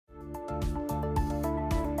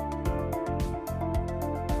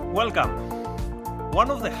Welcome.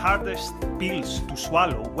 One of the hardest pills to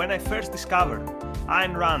swallow when I first discovered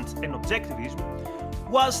Ayn Rand and objectivism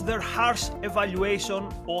was their harsh evaluation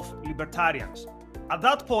of libertarians. At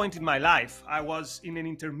that point in my life, I was in an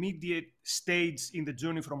intermediate stage in the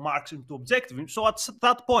journey from Marxism to objectivism. So at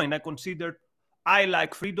that point, I considered I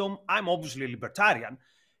like freedom. I'm obviously a libertarian.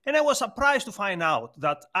 And I was surprised to find out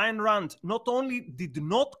that Ayn Rand not only did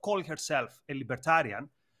not call herself a libertarian,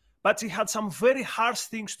 but she had some very harsh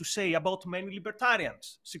things to say about many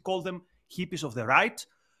libertarians. She called them hippies of the right,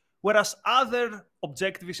 whereas other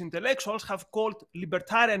objectivist intellectuals have called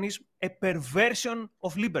libertarianism a perversion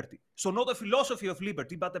of liberty. So not a philosophy of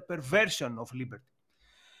liberty, but a perversion of liberty.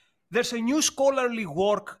 There's a new scholarly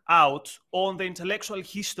work out on the intellectual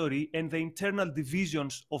history and the internal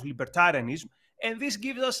divisions of libertarianism, and this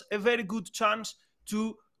gives us a very good chance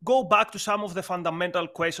to go back to some of the fundamental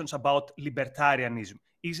questions about libertarianism.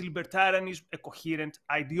 Is libertarianism a coherent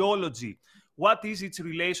ideology? What is its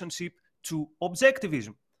relationship to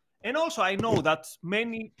objectivism? And also, I know that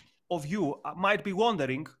many of you might be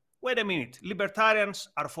wondering, wait a minute, libertarians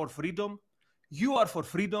are for freedom, you are for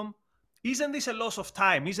freedom. Isn't this a loss of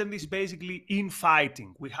time? Isn't this basically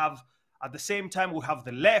infighting? We have, at the same time, we have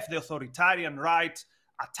the left, the authoritarian right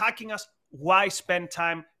attacking us. Why spend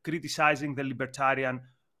time criticizing the libertarian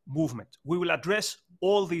movement? We will address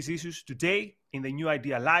all these issues today in the New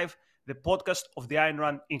Idea Live, the podcast of the Ayn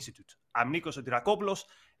Rand Institute. I'm Nikos Sotirakopoulos,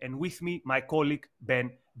 and with me, my colleague, Ben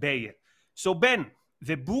Bayer. So, Ben,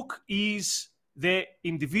 the book is The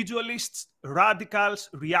Individualists, Radicals,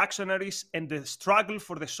 Reactionaries, and the Struggle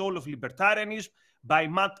for the Soul of Libertarianism by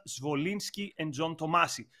Matt Zwolinsky and John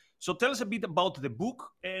Tomasi. So tell us a bit about the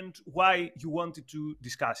book and why you wanted to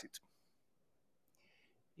discuss it.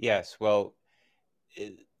 Yes, well,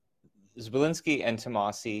 Zwolinsky and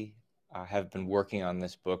Tomasi have been working on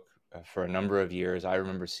this book for a number of years. I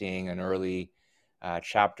remember seeing an early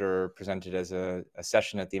chapter presented as a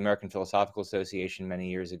session at the American Philosophical Association many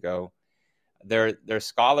years ago. They're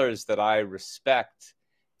scholars that I respect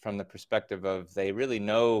from the perspective of they really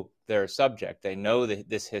know their subject. They know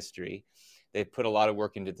this history. They've put a lot of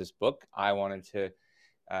work into this book. I wanted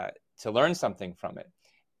to learn something from it.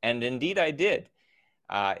 And indeed I did.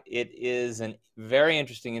 It is a very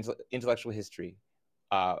interesting intellectual history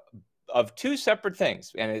of two separate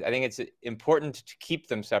things. And I think it's important to keep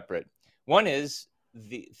them separate. One is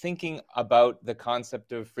the thinking about the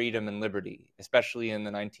concept of freedom and liberty, especially in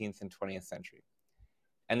the 19th and 20th century.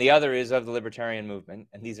 And the other is of the libertarian movement.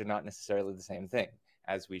 And these are not necessarily the same thing,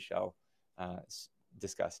 as we shall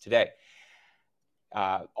discuss today.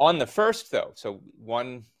 On the first, though, so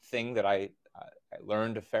one thing that I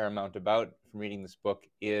learned a fair amount about from reading this book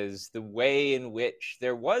is the way in which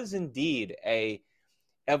there was indeed a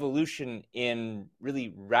evolution in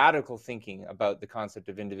really radical thinking about the concept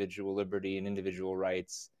of individual liberty and individual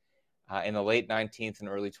rights in the late 19th and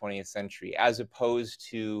early 20th century, as opposed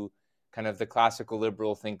to kind of the classical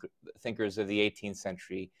liberal thinkers of the 18th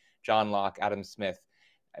century, John Locke, Adam Smith.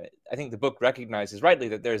 I think the book recognizes rightly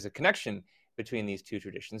that there's a connection between these two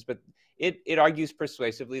traditions, but it argues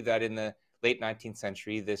persuasively that in the late 19th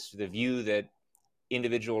century, the view that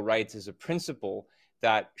individual rights is a principle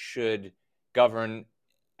that should govern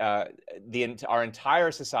our entire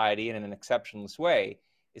society in an exceptionless way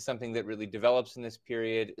is something that really develops in this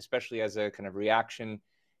period, especially as a kind of reaction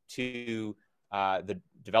to the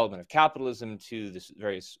development of capitalism, to the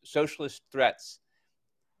various socialist threats.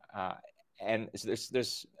 And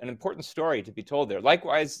there's an important story to be told there.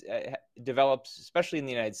 Likewise, it develops, especially in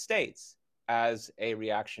the United States, as a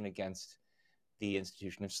reaction against the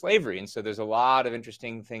institution of slavery. And so there's a lot of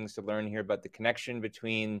interesting things to learn here about the connection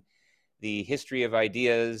between the history of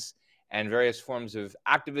ideas and various forms of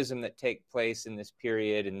activism that take place in this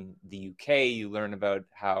period. In the UK, you learn about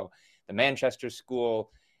how the Manchester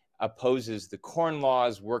School opposes the Corn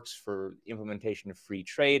Laws, works for implementation of free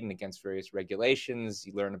trade and against various regulations.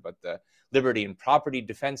 You learn about the Liberty and Property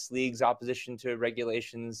Defense League's opposition to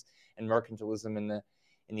regulations and mercantilism in the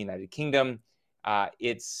United Kingdom. All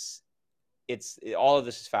of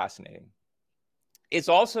this is fascinating. It's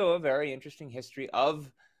also a very interesting history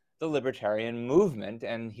of the libertarian movement.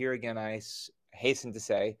 And here again, I hasten to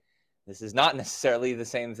say, this is not necessarily the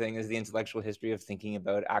same thing as the intellectual history of thinking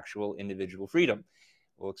about actual individual freedom.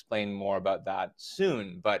 We'll explain more about that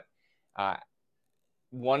soon. But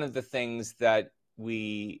one of the things that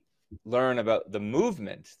we learn about the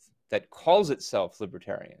movement that calls itself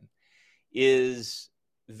libertarian is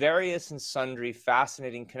various and sundry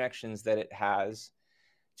fascinating connections that it has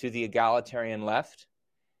to the egalitarian left,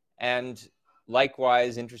 and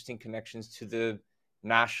likewise interesting connections to the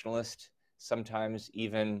nationalist, sometimes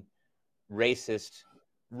even racist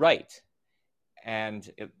right. And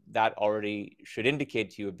that already should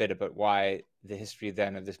indicate to you a bit about why the history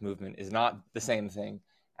then of this movement is not the same thing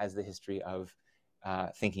as the history of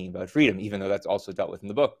thinking about freedom, even though that's also dealt with in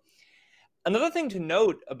the book. Another thing to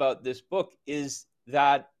note about this book is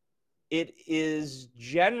that it is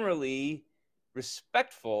generally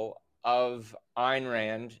respectful of Ayn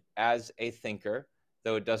Rand as a thinker,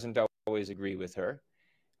 though it doesn't always agree with her.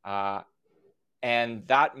 And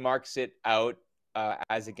that marks it out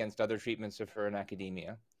as against other treatments of her in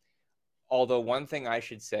academia. Although one thing I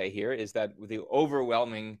should say here is that the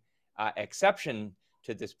overwhelming exception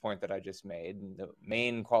to this point that I just made, and the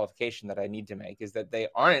main qualification that I need to make, is that they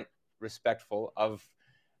aren't respectful of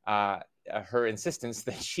her insistence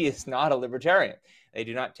that she is not a libertarian. They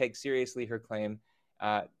do not take seriously her claim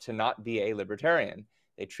to not be a libertarian.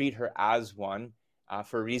 They treat her as one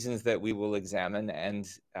for reasons that we will examine and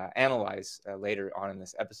analyze later on in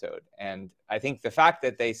this episode. And I think the fact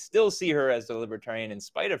that they still see her as a libertarian in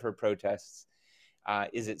spite of her protests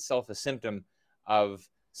is itself a symptom of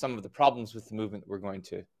some of the problems with the movement that we're going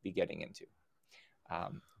to be getting into.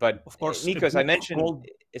 But of course, Nikos, I mentioned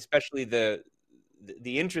especially the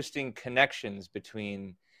interesting connections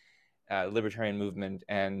between libertarian movement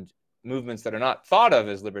and movements that are not thought of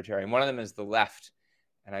as libertarian. One of them is the left.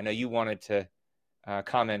 And I know you wanted to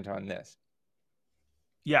comment on this.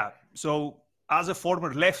 Yeah, so as a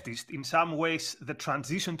former leftist, in some ways, the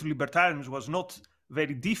transition to libertarianism was not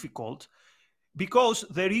very difficult because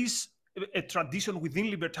there is a tradition within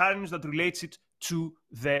libertarianism that relates it to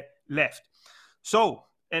the left. So,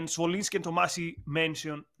 and Swolinsky and Tomasi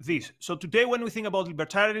mentioned this. So today when we think about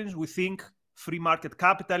libertarianism, we think free market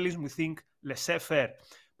capitalism, we think laissez-faire.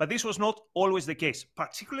 But this was not always the case,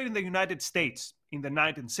 particularly in the United States in the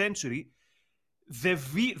 19th century. The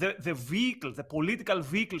vehicle, the political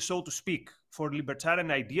vehicle, so to speak, for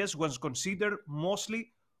libertarian ideas was considered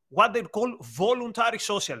mostly what they call voluntary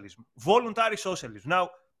socialism. Voluntary socialism. Now,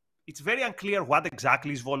 it's very unclear what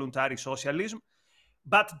exactly is voluntary socialism,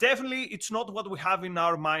 but definitely it's not what we have in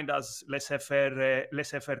our mind as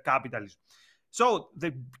laissez-faire capitalism. So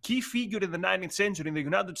the key figure in the 19th century in the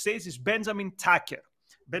United States is Benjamin Tucker.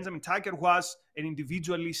 Benjamin Tucker was an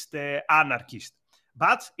individualist anarchist.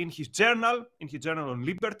 But in his journal on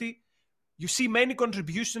liberty, you see many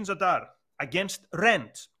contributions that are against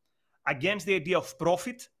rent, against the idea of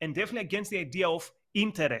profit, and definitely against the idea of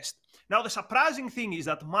interest. Now, the surprising thing is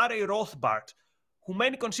that Murray Rothbard, who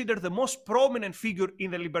many consider the most prominent figure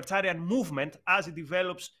in the libertarian movement as it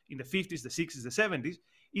develops in the 50s, the 60s, the 70s,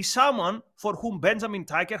 is someone for whom Benjamin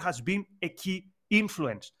Tucker has been a key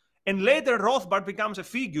influence. And later, Rothbard becomes a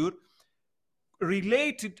figure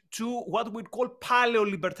related to what we'd call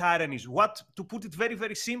paleo-libertarianism. What, to put it very,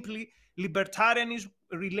 very simply, libertarianism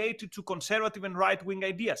related to conservative and right-wing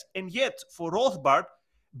ideas. And yet, for Rothbard,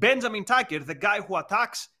 Benjamin Tucker, the guy who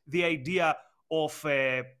attacks the idea of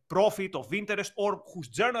profit, of interest, or whose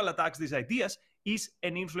journal attacks these ideas, is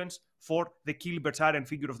an influence for the key libertarian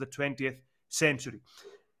figure of the 20th century.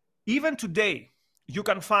 Even today, you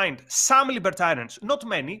can find some libertarians, not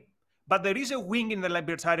many, but there is a wing in the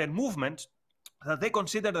libertarian movement that they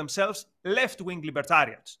consider themselves left-wing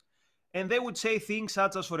libertarians. And they would say things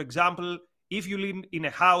such as, for example, if you live in a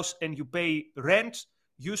house and you pay rent,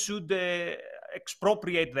 you should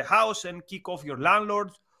expropriate the house and kick off your landlord,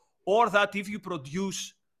 or that if you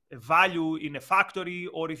produce value in a factory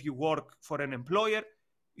or if you work for an employer,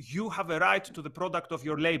 you have a right to the product of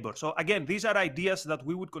your labor. So again, these are ideas that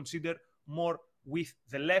we would consider more with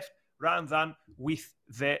the left rather than with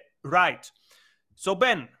the right. So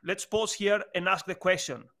Ben, let's pause here and ask the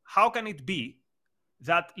question, how can it be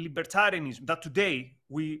that libertarianism, that today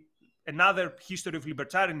another history of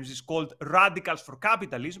libertarianism is called Radicals for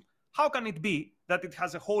Capitalism, how can it be that it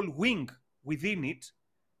has a whole wing within it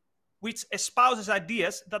which espouses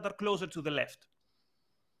ideas that are closer to the left?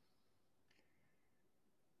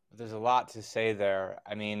 There's a lot to say there.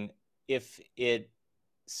 I mean, if it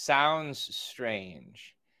sounds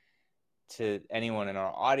strange to anyone in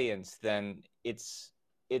our audience, then it's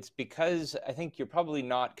because I think you're probably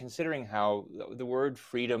not considering how the word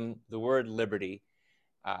freedom, the word liberty,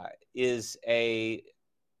 is it's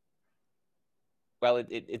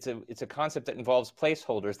a concept that involves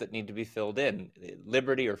placeholders that need to be filled in.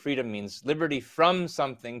 Liberty or freedom means liberty from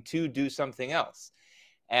something to do something else,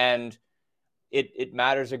 and it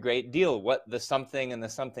matters a great deal what the something and the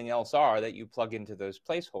something else are that you plug into those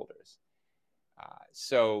placeholders.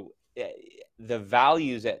 So the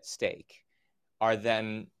values at stake are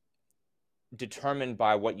then determined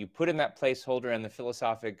by what you put in that placeholder and the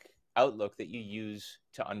philosophic outlook that you use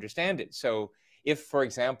to understand it. So if, for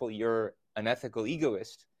example, you're an ethical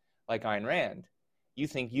egoist like Ayn Rand, you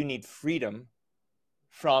think you need freedom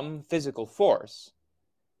from physical force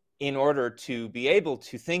in order to be able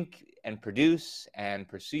to think and produce and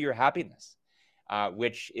pursue your happiness,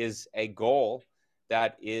 which is a goal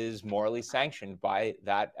that is morally sanctioned by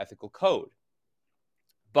that ethical code.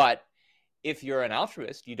 But if you're an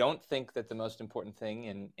altruist, you don't think that the most important thing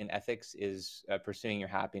in ethics is pursuing your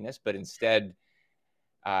happiness, but instead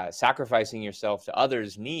sacrificing yourself to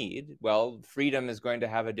others' need, well, freedom is going to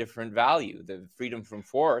have a different value. The freedom from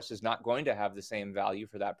force is not going to have the same value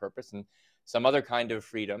for that purpose. And some other kind of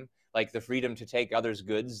freedom, like the freedom to take others'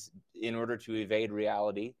 goods in order to evade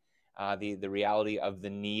reality, the reality of the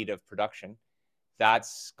need of production,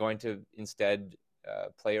 that's going to instead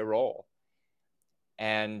play a role.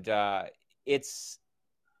 And it's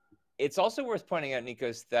also worth pointing out,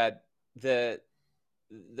 Nikos, that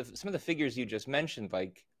some of the figures you just mentioned,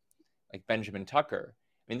 like Benjamin Tucker,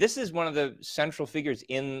 I mean, this is one of the central figures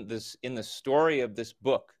in the story of this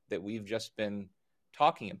book that we've just been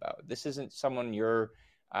talking about. This isn't someone you're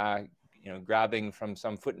grabbing from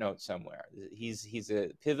some footnote somewhere. He's a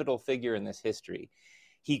pivotal figure in this history.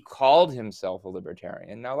 He called himself a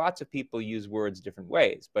libertarian. Now, lots of people use words different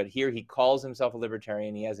ways, but here he calls himself a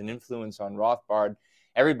libertarian. He has an influence on Rothbard.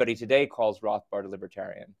 Everybody today calls Rothbard a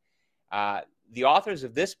libertarian. The authors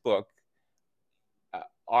of this book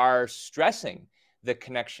are stressing the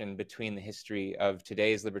connection between the history of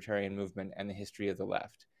today's libertarian movement and the history of the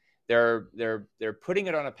left. They're putting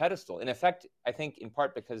it on a pedestal. In effect, I think in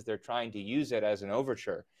part because they're trying to use it as an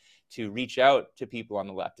overture to reach out to people on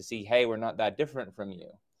the left to see, hey, we're not that different from you.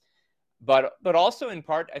 But also in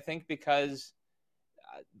part, I think because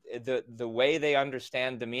the way they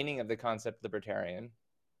understand the meaning of the concept libertarian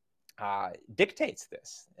dictates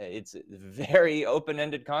this. It's a very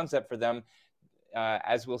open-ended concept for them,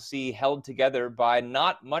 as we'll see, held together by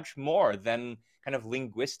not much more than kind of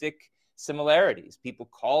linguistic similarities. People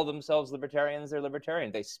call themselves libertarians, they're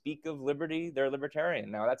libertarian. They speak of liberty, they're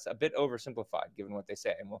libertarian. Now, that's a bit oversimplified given what they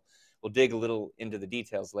say, and we'll dig a little into the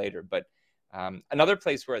details later. But another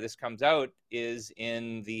place where this comes out is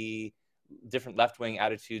in the different left-wing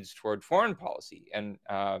attitudes toward foreign policy. And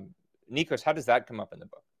Nikos, how does that come up in the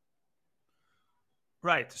book?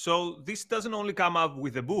 Right. So this doesn't only come up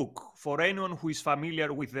with the book. For anyone who is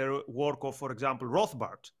familiar with the work of, for example,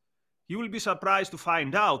 Rothbard, you will be surprised to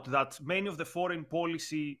find out that many of the foreign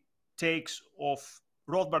policy takes of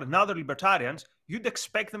Rothbard and other libertarians, you'd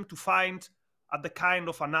expect them to find at the kind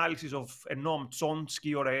of analysis of a Noam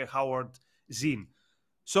Chomsky or a Howard Zinn.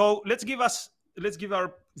 So let's give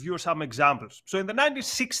our viewers some examples. So in the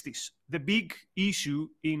 1960s, the big issue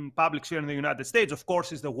in public sphere in the United States, of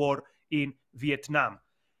course, is the war in Vietnam.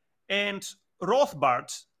 And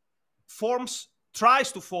Rothbard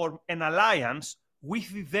tries to form an alliance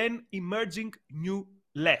with the then emerging New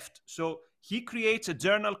Left. So he creates a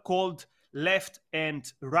journal called Left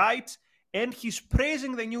and Right, and he's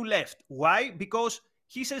praising the New Left. Why? Because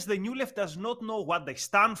he says the New Left does not know what they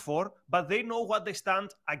stand for, but they know what they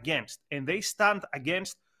stand against. And they stand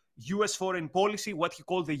against US foreign policy, what he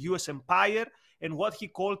called the US empire, and what he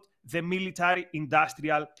called the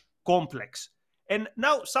military-industrial complex. And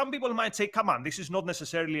now some people might say, come on, this is not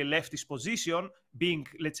necessarily a leftist position, being,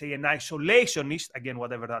 let's say, an isolationist, again,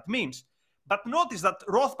 whatever that means. But notice that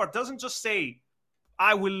Rothbard doesn't just say,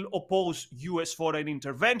 I will oppose US foreign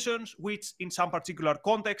interventions, which in some particular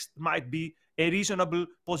context might be a reasonable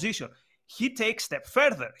position. He takes a step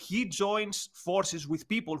further. He joins forces with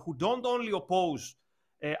people who don't only oppose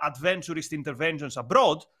adventurist interventions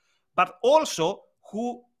abroad, but also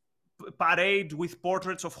who parade with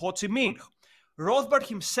portraits of Ho Chi Minh. Rothbard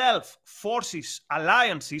himself forces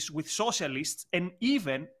alliances with socialists, and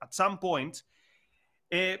even at some point,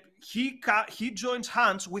 he joins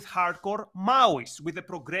hands with hardcore Maoists, with the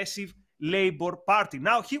Progressive Labour Party.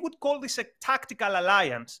 Now, he would call this a tactical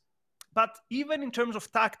alliance, but even in terms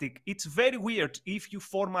of tactic, it's very weird if you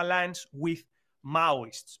form alliance with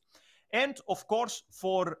Maoists. And of course,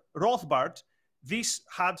 for Rothbard, this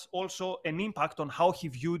had also an impact on how he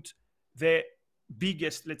viewed the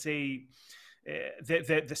biggest, let's say,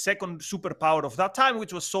 the second superpower of that time,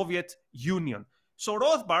 which was Soviet Union. So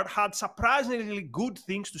Rothbard had surprisingly good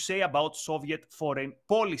things to say about Soviet foreign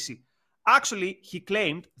policy. Actually, he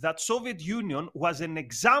claimed that Soviet Union was an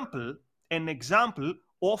example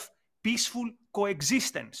of peaceful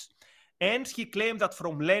coexistence. And he claimed that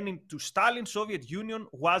from Lenin to Stalin, Soviet Union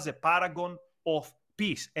was a paragon of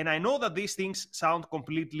peace. And I know that these things sound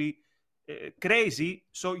completely crazy,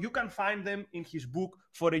 so you can find them in his book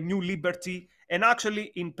For a New Liberty. And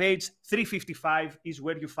actually, in page 355 is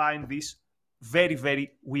where you find these very,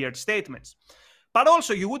 very weird statements. But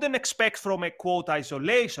also, you wouldn't expect from a quote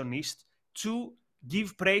isolationist to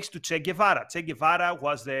give praise to Che Guevara. Che Guevara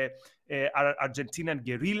was the Argentinian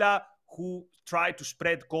guerrilla who tried to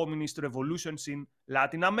spread communist revolutions in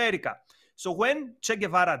Latin America. So when Che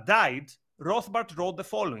Guevara died, Rothbard wrote the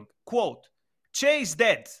following, quote, Che is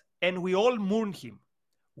dead and we all mourn him.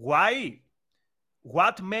 Why?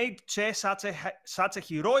 What made Che such a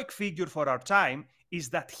heroic figure for our time is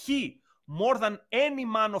that he, more than any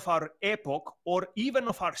man of our epoch or even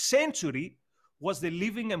of our century, was the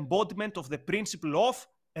living embodiment of the principle of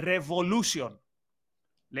revolution.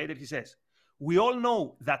 Later he says, we all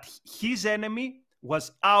know that his enemy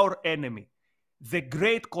was our enemy, the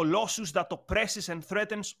great colossus that oppresses and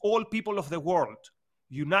threatens all people of the world,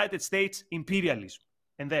 United States imperialism.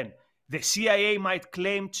 And then, the CIA might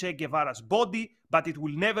claim Che Guevara's body, but it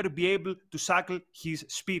will never be able to suckle his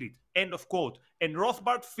spirit. End of quote. And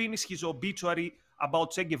Rothbard finished his obituary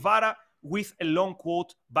about Che Guevara with a long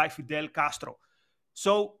quote by Fidel Castro.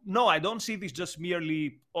 So, no, I don't see this just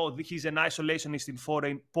merely, oh, he's an isolationist in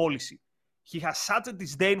foreign policy. He has such a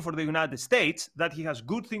disdain for the United States that he has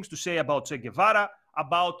good things to say about Che Guevara,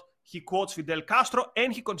 he quotes Fidel Castro,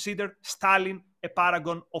 and he considered Stalin a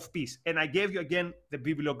paragon of peace. And I gave you again the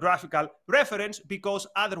bibliographical reference because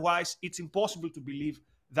otherwise it's impossible to believe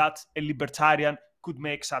that a libertarian could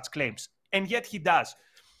make such claims. And yet he does.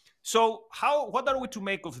 So what are we to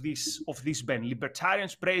make of this, Ben?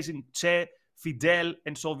 Libertarians praising Che, Fidel,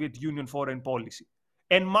 and Soviet Union foreign policy,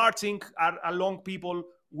 and marching along people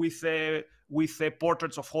with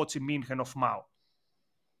portraits of Ho Chi Minh and of Mao.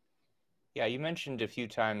 Yeah, you mentioned a few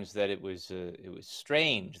times that it was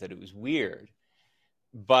strange, that it was weird.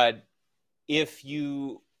 But if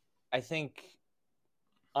you, I think,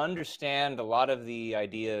 understand a lot of the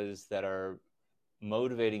ideas that are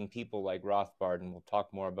motivating people like Rothbard, and we'll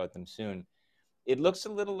talk more about them soon, it looks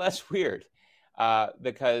a little less weird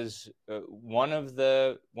because one of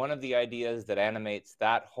the ideas that animates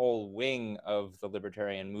that whole wing of the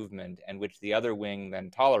libertarian movement, and which the other wing then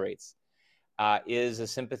tolerates, is a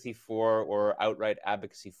sympathy for or outright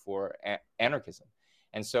advocacy for anarchism.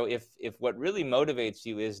 And so if what really motivates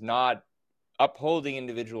you is not upholding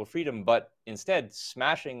individual freedom, but instead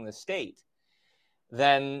smashing the state,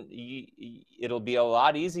 then it'll be a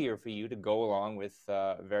lot easier for you to go along with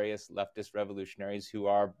various leftist revolutionaries who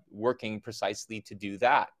are working precisely to do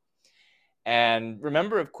that. And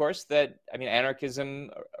remember, of course, that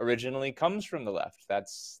anarchism originally comes from the left.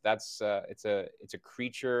 It's a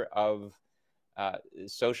creature of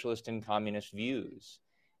socialist and communist views.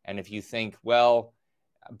 And if you think, well,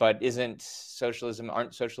 but aren't socialism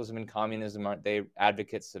and communism, aren't they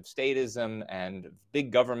advocates of statism and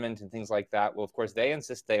big government and things like that? Well, of course, they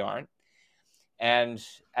insist they aren't. And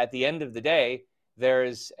at the end of the day,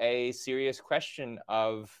 there's a serious question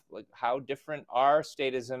of how different are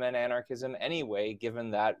statism and anarchism anyway,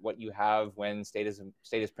 given that what you have when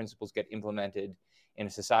statist principles get implemented in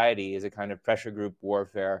a society is a kind of pressure group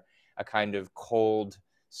warfare, a kind of cold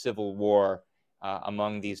civil war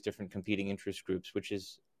among these different competing interest groups, which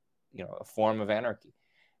is, a form of anarchy.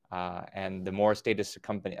 And the more statist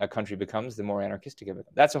a country becomes, the more anarchistic it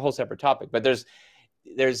becomes. That's a whole separate topic. But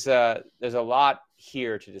there's a lot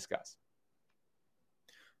here to discuss.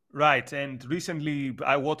 Right. And recently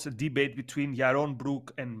I watched a debate between Yaron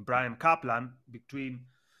Brook and Brian Kaplan, between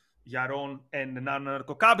Yaron and an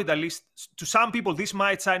anarcho-capitalist. To some people, this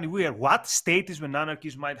might sound weird. What? Statism and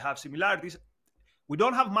anarchism might have similarities. We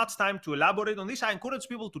don't have much time to elaborate on this. I encourage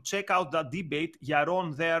people to check out that debate.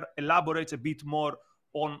 Yaron there elaborates a bit more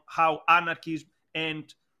on how anarchism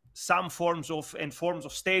and some forms of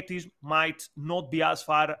statism might not be as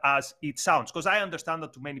far as it sounds. Because I understand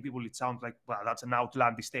that to many people it sounds like, well, that's an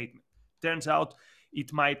outlandish statement. Turns out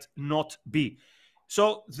it might not be.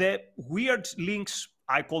 So the weird links,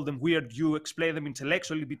 I call them weird, you explain them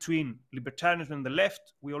intellectually, between libertarianism and the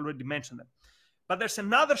left, we already mentioned them. But there's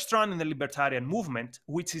another strand in the libertarian movement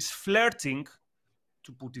which is flirting,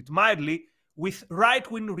 to put it mildly, with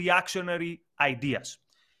right-wing reactionary ideas.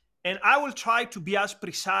 And I will try to be as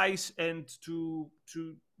precise and to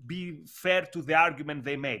be fair to the argument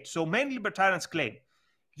they made. So many libertarians claim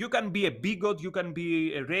you can be a bigot, you can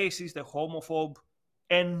be a racist, a homophobe,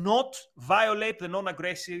 and not violate the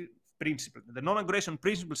non-aggressive principle. The non-aggression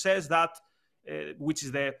principle says that, which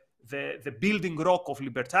is the building rock of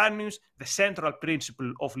libertarianism, the central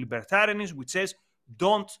principle of libertarianism, which says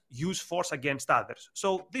don't use force against others.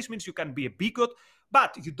 So this means you can be a bigot,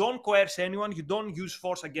 but you don't coerce anyone, you don't use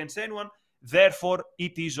force against anyone, therefore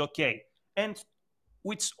it is okay. And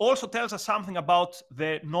which also tells us something about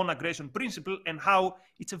the non-aggression principle and how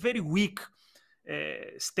it's a very weak,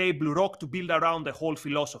 stable rock to build around the whole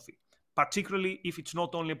philosophy, particularly if it's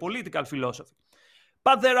not only a political philosophy.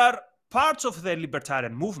 But there are parts of the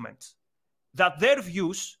libertarian movement that their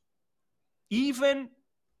views even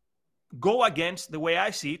go against, the way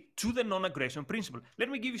I see it, to the non-aggression principle. Let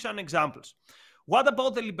me give you some examples. What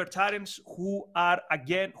about the libertarians who are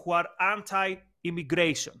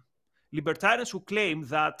anti-immigration? Libertarians who claim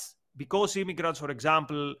that because immigrants, for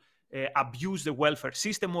example, abuse the welfare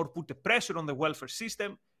system or put the pressure on the welfare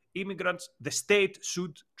system, the state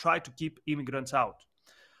should try to keep immigrants out.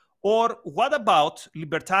 Or what about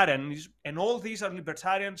libertarians? And all these are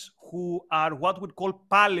libertarians who are what we call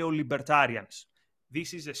paleo-libertarians.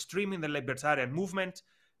 This is a stream in the libertarian movement,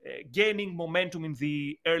 gaining momentum in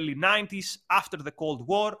the early 90s after the Cold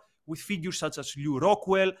War, with figures such as Lew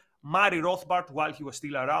Rockwell, Murray Rothbard, while he was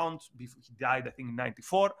still around, before he died, I think, in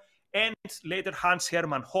 94, and later Hans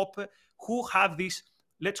Hermann Hoppe, who have these,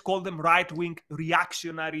 let's call them right-wing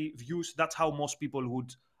reactionary views. That's how most people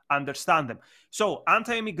would understand them. So,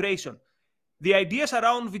 anti-immigration, the ideas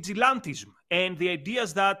around vigilantism, and the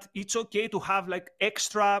ideas that it's okay to have like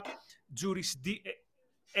extra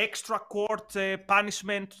court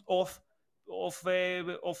punishment of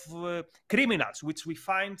criminals, which we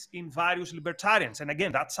find in various libertarians. And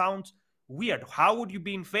again, that sounds weird. How would you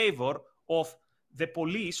be in favor of the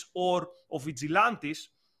police or of vigilantes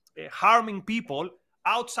harming people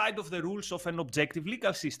outside of the rules of an objective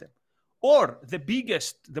legal system? Or the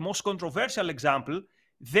biggest, the most controversial example,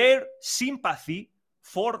 their sympathy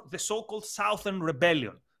for the so-called Southern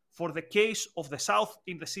Rebellion, for the case of the South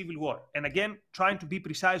in the Civil War. And again, trying to be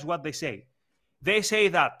precise what they say. They say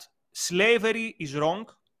that slavery is wrong.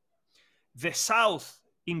 The South,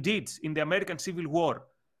 indeed, in the American Civil War,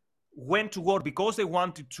 went to war because they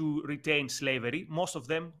wanted to retain slavery. Most of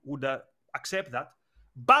them would accept that.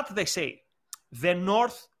 But they say the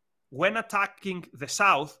North, when attacking the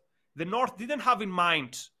South, the North didn't have in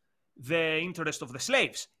mind the interest of the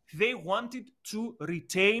slaves. They wanted to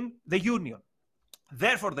retain the Union.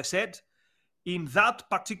 Therefore, they said, in that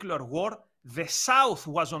particular war, the South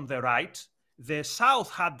was on the right. The South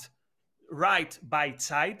had right by its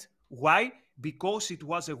side. Why? Because it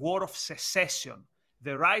was a war of secession.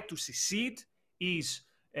 The right to secede is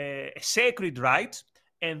a sacred right,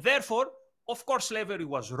 and therefore, of course, slavery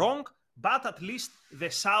was wrong, but at least the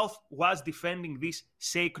South was defending this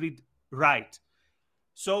sacred right.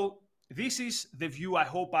 So this is the view, I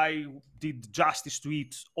hope I did justice to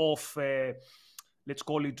it, of, let's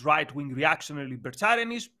call it right-wing reactionary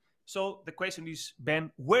libertarianism. So the question is,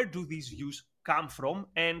 Ben, where do these views come from?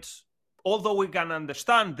 And although we can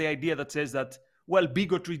understand the idea that says that, well,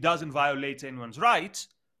 bigotry doesn't violate anyone's rights,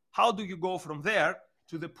 how do you go from there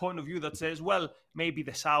to the point of view that says, well, maybe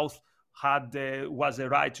the South was a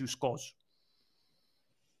righteous cause?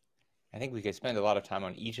 I think we could spend a lot of time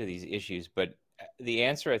on each of these issues, but the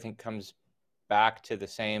answer, I think, comes back to the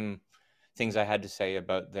same things I had to say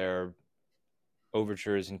about their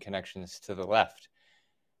overtures and connections to the left.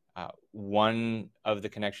 One of the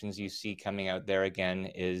connections you see coming out there again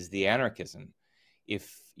is the anarchism.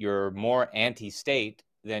 If you're more anti-state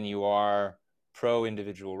than you are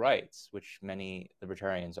pro-individual rights, which many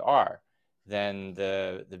libertarians are, then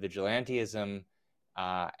the vigilantism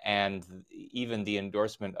and even the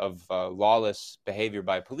endorsement of lawless behavior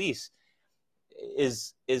by police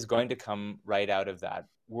is going to come right out of that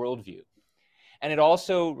worldview. And it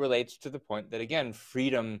also relates to the point that, again,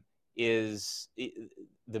 freedom is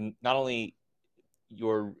not only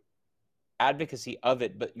your advocacy of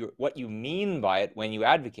it, but what you mean by it when you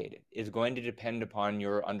advocate it is going to depend upon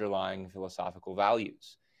your underlying philosophical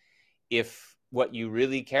values. If what you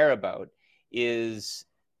really care about is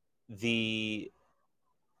the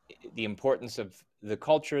importance of the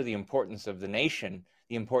culture, the importance of the nation,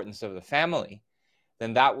 the importance of the family,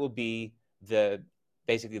 then that will be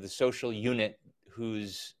basically the social unit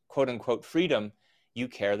whose quote unquote freedom you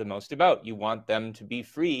care the most about. You want them to be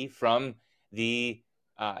free from the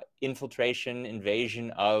infiltration,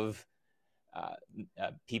 invasion of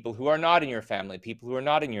people who are not in your family, people who are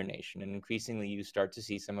not in your nation. And increasingly you start to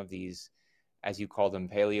see some of these, as you call them,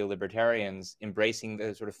 paleo-libertarians, embracing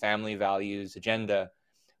the sort of family values agenda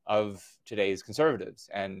of today's conservatives.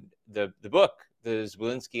 And the book, the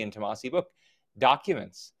Zwolinski and Tomasi book,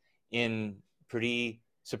 documents in pretty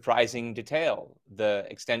surprising detail the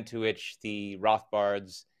extent to which the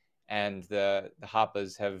Rothbards and the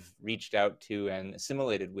Hoppas have reached out to and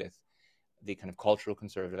assimilated with the kind of cultural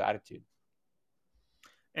conservative attitude.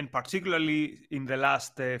 And particularly in the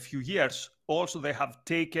last few years, also they have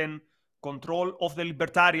taken control of the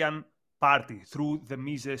Libertarian Party through the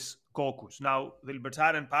Mises caucus. Now, the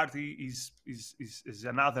Libertarian Party is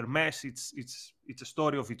another mess. It's a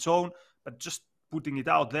story of its own, but just putting it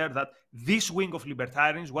out there that this wing of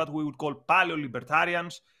libertarians, what we would call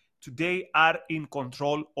paleo-libertarians, today are in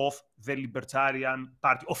control of the Libertarian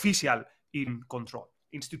Party, official in control,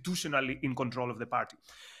 institutionally in control of the party.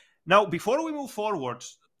 Now, before we move forward,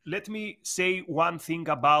 let me say one thing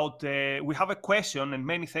about, we have a question, and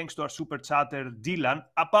many thanks to our super chatter, Dylan,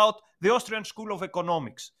 about the Austrian School of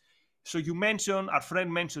Economics. So you mentioned, our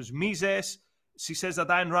friend mentions Mises. She says that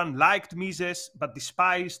Ayn Rand liked Mises, but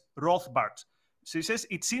despised Rothbard. She says,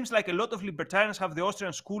 it seems like a lot of libertarians have the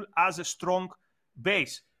Austrian school as a strong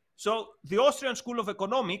base. So the Austrian School of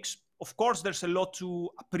Economics, of course, there's a lot to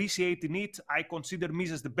appreciate in it. I consider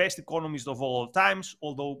Mises the best economist of all times,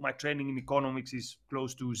 although my training in economics is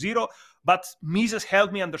close to zero. But Mises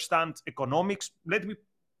helped me understand economics. Let me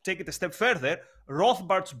take it a step further.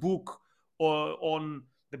 Rothbard's book on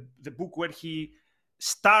the book where he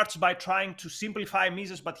starts by trying to simplify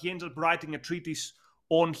Mises, but he ends up writing a treatise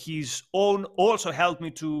on his own, also helped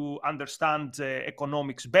me to understand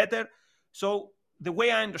economics better. So the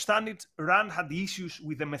way I understand it, Rand had issues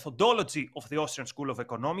with the methodology of the Austrian School of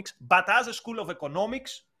Economics, but as a school of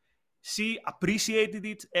economics, she appreciated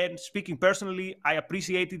it, and speaking personally, I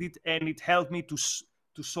appreciated it, and it helped me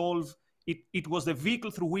to solve it. It was the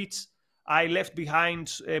vehicle through which I left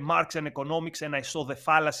behind Marx and economics, and I saw the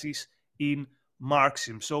fallacies in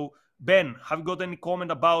Marxism. So, Ben, have you got any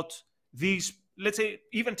comment about these? Let's say,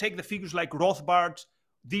 even take the figures like Rothbard,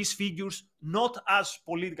 these figures, not as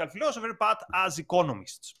political philosophers, but as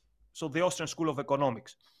economists. So the Austrian School of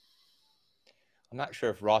Economics. I'm not sure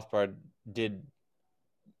if Rothbard did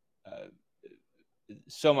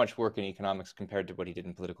so much work in economics compared to what he did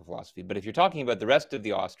in political philosophy. But if you're talking about the rest of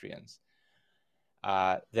the Austrians,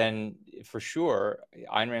 then for sure,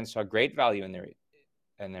 Ayn Rand saw great value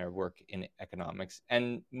in their work in economics,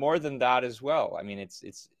 and more than that as well. I mean,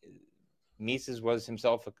 Mises was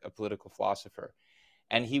himself a political philosopher,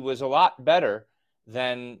 and he was a lot better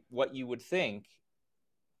than what you would think,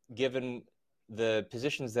 given the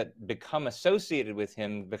positions that become associated with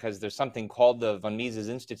him, because there's something called the von Mises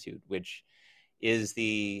Institute, which is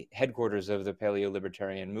the headquarters of the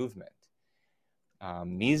paleo-libertarian movement.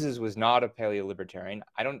 Mises was not a paleo-libertarian.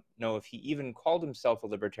 I don't know if he even called himself a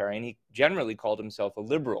libertarian. He generally called himself a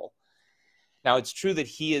liberal. Now, it's true that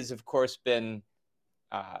he has, of course, been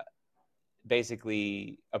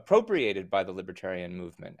basically appropriated by the libertarian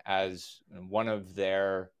movement as one of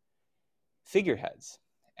their figureheads.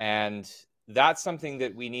 And that's something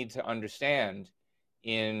that we need to understand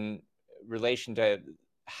in relation to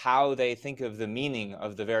how they think of the meaning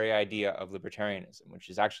of the very idea of libertarianism, which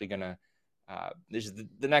is actually going to, this is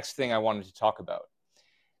the next thing I wanted to talk about.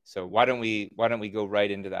 So why don't we go right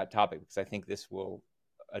into that topic, because I think this will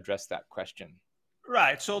address that question.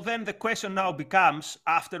 Right. So then the question now becomes,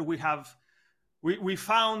 after we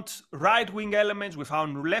found right-wing elements, we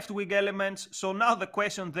found left-wing elements. So now the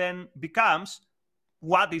question then becomes,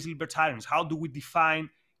 what is libertarianism? How do we define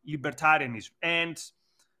libertarianism? And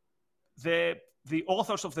the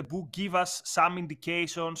authors of the book give us some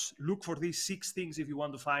indications. Look for these 6 things if you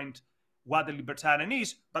want to find what a libertarian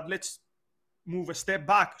is. But let's move a step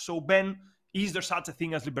back. So, Ben, is there such a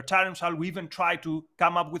thing as libertarian? Shall we even try to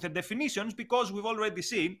come up with the definitions? Because we've already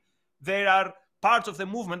seen there are parts of the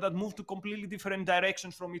movement that move to completely different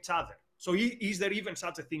directions from each other. So is there even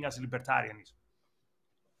such a thing as libertarianism?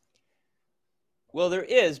 Well, there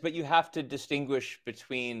is, but you have to distinguish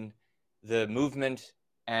between the movement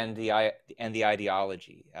and the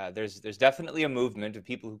ideology. There's definitely a movement of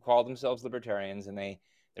people who call themselves libertarians, and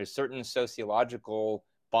there's certain sociological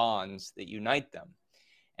bonds that unite them.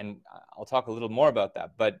 And I'll talk a little more about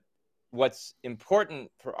that. But what's important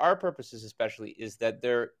for our purposes especially is that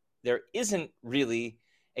there isn't really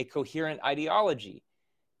a coherent ideology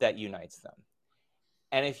that unites them.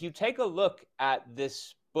 And if you take a look at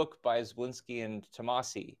this book by Zblinsky and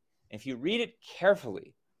Tomasi, if you read it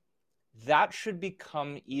carefully, that should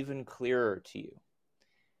become even clearer to you.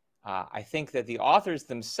 I think that the authors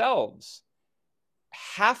themselves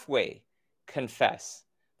halfway confess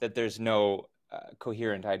that there's no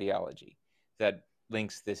coherent ideology that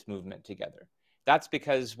links this movement together. That's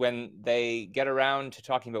because when they get around to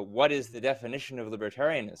talking about what is the definition of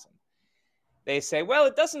libertarianism, they say, well,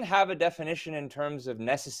 it doesn't have a definition in terms of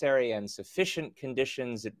necessary and sufficient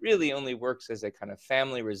conditions. It really only works as a kind of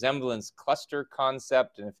family resemblance cluster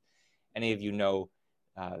concept. And if any of you know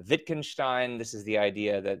Wittgenstein, this is the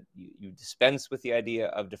idea that you dispense with the idea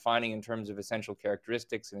of defining in terms of essential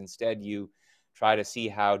characteristics, and instead you try to see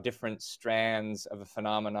how different strands of a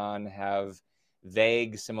phenomenon have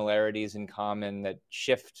vague similarities in common that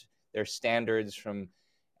shift their standards from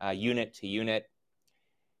unit to unit.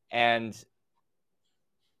 And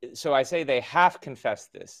so I say they half confess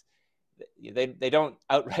this. they don't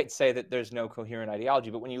outright say that there's no coherent ideology,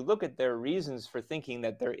 but when you look at their reasons for thinking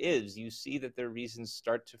that there is, you see that their reasons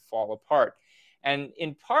start to fall apart. And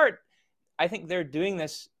in part, I think they're doing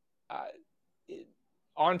this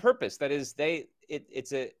on purpose. That is,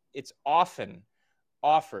 it's often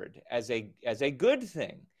offered as a good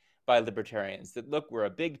thing by libertarians that, look, we're a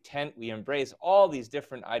big tent, we embrace all these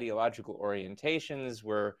different ideological orientations,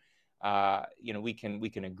 we're we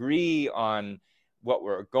can agree on what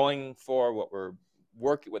we're going for, what we're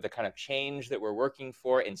working with, the kind of change that we're working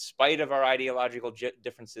for in spite of our ideological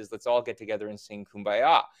differences. Let's all get together and sing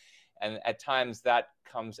Kumbaya. And at times that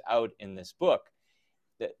comes out in this book.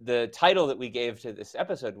 The title that we gave to this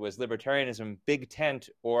episode was Libertarianism, Big Tent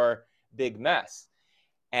or Big Mess.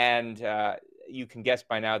 And you can guess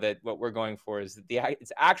by now that what we're going for is that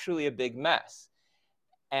it's actually a big mess.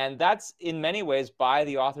 And that's in many ways by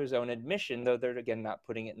the author's own admission, though they're, again, not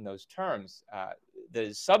putting it in those terms.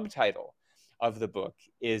 The subtitle of the book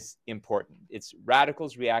is important. It's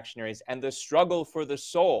Radicals, Reactionaries, and the Struggle for the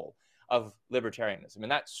Soul of Libertarianism.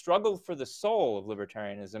 And that struggle for the soul of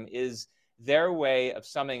libertarianism is their way of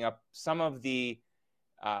summing up some of the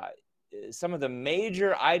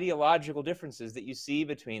major ideological differences that you see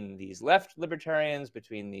between these left libertarians,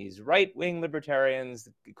 between these right-wing libertarians,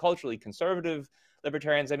 culturally conservative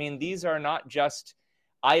libertarians. I mean, these are not just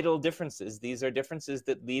idle differences. These are differences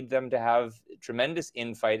that lead them to have tremendous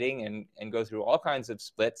infighting and go through all kinds of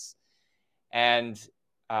splits. And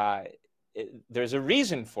there's a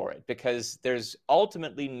reason for it, because there's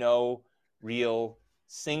ultimately no real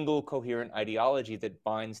single coherent ideology that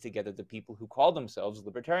binds together the people who call themselves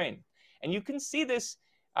libertarian. And you can see this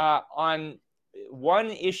on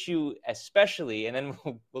one issue especially, and then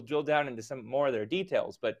we'll drill down into some more of their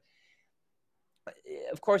details. But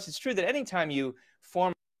of course, it's true that anytime you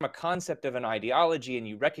form a concept of an ideology and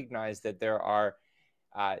you recognize that there are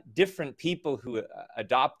different people who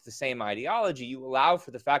adopt the same ideology, you allow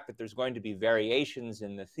for the fact that there's going to be variations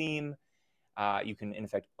in the theme. You can, in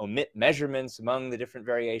effect, omit measurements among the different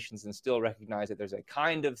variations and still recognize that there's a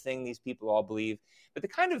kind of thing these people all believe. But the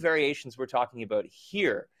kind of variations we're talking about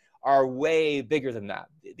here are way bigger than that.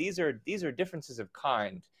 These are differences of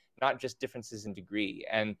kind, not just differences in degree.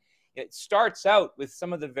 And it starts out with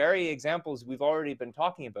some of the very examples we've already been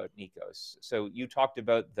talking about, Nikos. So you talked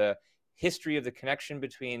about the history of the connection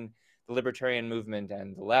between the libertarian movement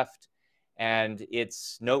and the left. And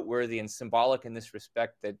it's noteworthy and symbolic in this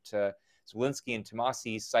respect that Zwolinski and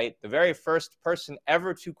Tomasi cite the very first person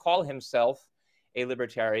ever to call himself a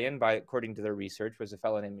libertarian, according to their research, was a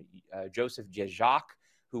fellow named Joseph Jejac,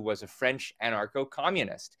 who was a French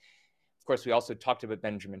anarcho-communist. Of course, we also talked about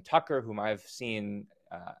Benjamin Tucker, whom I've seen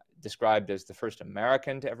described as the first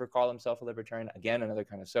American to ever call himself a libertarian, again, another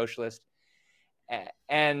kind of socialist.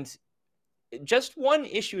 And just one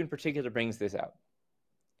issue in particular brings this out.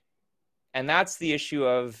 And that's the issue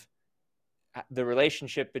of the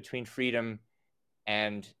relationship between freedom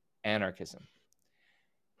and anarchism.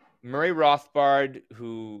 Murray Rothbard,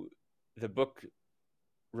 who the book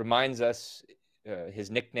reminds us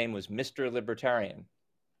his nickname was Mr. Libertarian,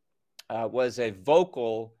 was a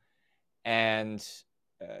vocal and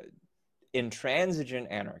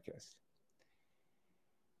intransigent anarchist.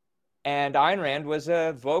 And Ayn Rand was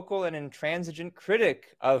a vocal and intransigent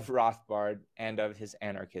critic of Rothbard and of his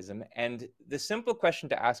anarchism. And the simple question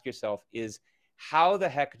to ask yourself is, how the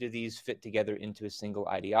heck do these fit together into a single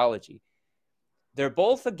ideology? They're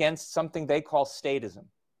both against something they call statism.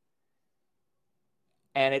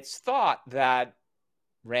 And it's thought that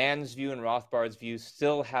Rand's view and Rothbard's view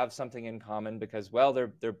still have something in common because, well,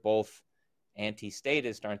 they're both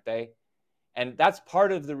anti-statist, aren't they? And that's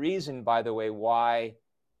part of the reason, by the way, why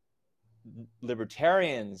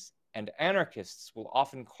libertarians and anarchists will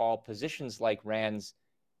often call positions like Rand's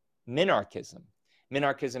minarchism.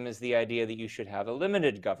 Minarchism is the idea that you should have a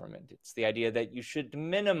limited government. It's the idea that you should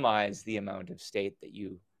minimize the amount of state that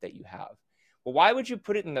you have. Well, why would you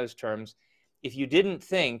put it in those terms if you didn't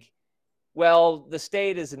think, well, the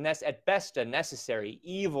state is at best a necessary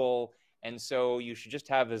evil, and so you should just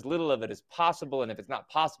have as little of it as possible, and if it's not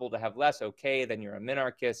possible to have less, okay, then you're a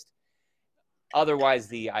minarchist. Otherwise,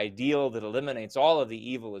 the ideal that eliminates all of the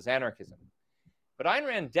evil is anarchism. But Ayn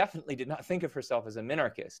Rand definitely did not think of herself as a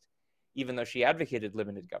minarchist, even though she advocated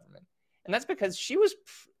limited government. And that's because she was,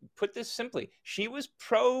 put this simply, she was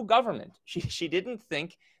pro-government. She didn't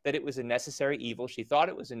think that it was a necessary evil. She thought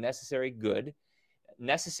it was a necessary good,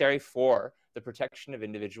 necessary for the protection of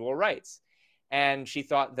individual rights. And she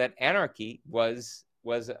thought that anarchy was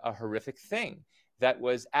a horrific thing that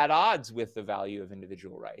was at odds with the value of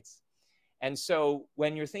individual rights. And so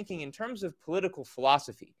when you're thinking in terms of political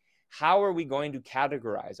philosophy, how are we going to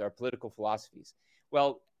categorize our political philosophies?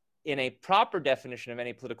 Well, in a proper definition of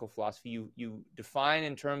any political philosophy, you define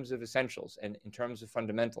in terms of essentials and in terms of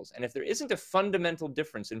fundamentals. And if there isn't a fundamental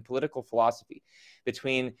difference in political philosophy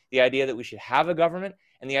between the idea that we should have a government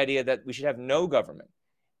and the idea that we should have no government,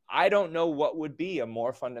 I don't know what would be a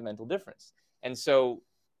more fundamental difference. And so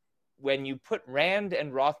when you put Rand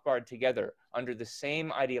and Rothbard together under the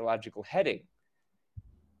same ideological heading,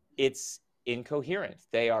 it's incoherent.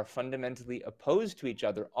 They are fundamentally opposed to each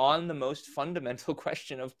other on the most fundamental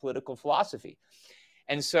question of political philosophy.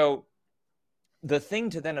 And so the thing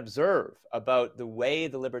to then observe about the way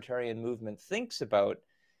the libertarian movement thinks about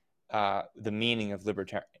the meaning of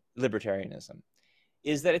libertarianism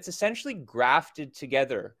is that it's essentially grafted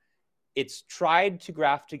together. It's tried to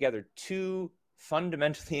graft together two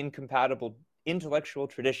fundamentally incompatible intellectual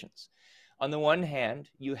traditions. On the one hand,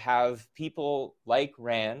 you have people like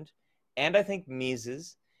Rand, and I think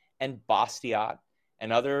Mises and Bastiat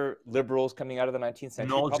and other liberals coming out of the 19th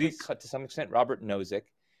century, probably to some extent Robert Nozick,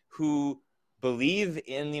 who believe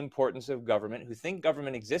in the importance of government, who think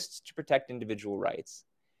government exists to protect individual rights.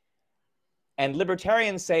 And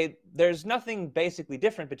libertarians say there's nothing basically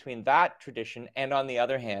different between that tradition and, on the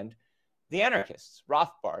other hand, the anarchists,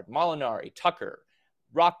 Rothbard, Molinari, Tucker,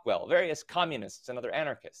 Rockwell, various communists and other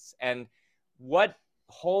anarchists. And what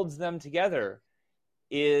holds them together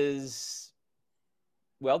is,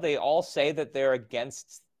 well, they all say that they're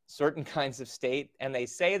against certain kinds of state, and they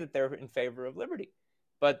say that they're in favor of liberty.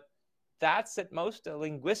 But that's at most a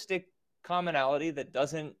linguistic commonality that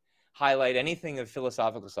doesn't highlight anything of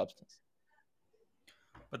philosophical substance.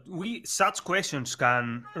 But such questions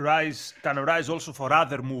can arise also for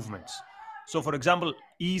other movements. So, for example,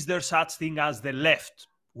 is there such thing as the left?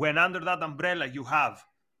 When under that umbrella you have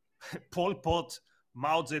Pol Pot,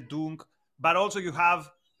 Mao Zedong, but also you have,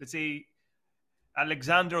 let's say,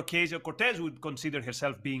 Alexandria Ocasio-Cortez would consider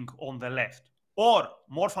herself being on the left. Or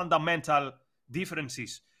more fundamental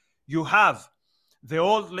differences, you have the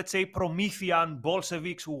old, let's say, Promethean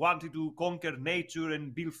Bolsheviks who wanted to conquer nature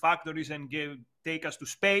and build factories and take us to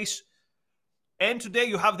space. And today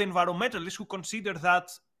you have the environmentalists who consider that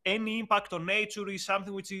any impact on nature is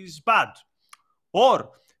something which is bad. Or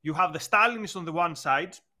you have the Stalinists on the one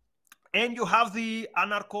side, and you have the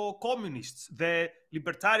anarcho-communists, the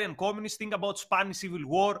libertarian communists. Think about Spanish Civil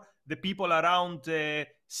War, the people around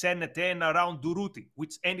CNT and around Durruti,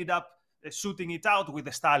 which ended up shooting it out with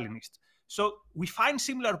the Stalinists. So we find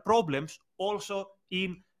similar problems also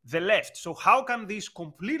in the left. So how can these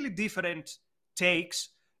completely different takes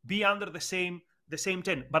be under the same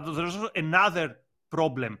tent? But there's also another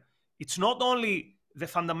problem. It's not only the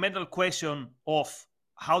fundamental question of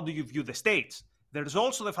how do you view the states. There's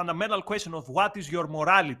also the fundamental question of what is your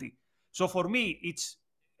morality. So for me, it's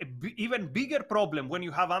an even bigger problem when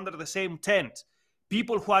you have under the same tent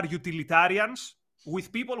people who are utilitarians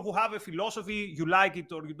with people who have a philosophy, you like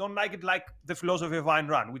it or you don't like it, like the philosophy of Ayn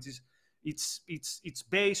Rand, which is it's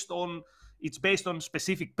based on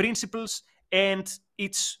specific principles, and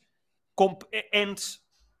it's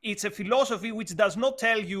a philosophy which does not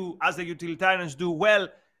tell you, as the utilitarians do, well,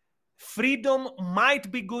 freedom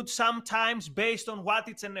might be good sometimes based on what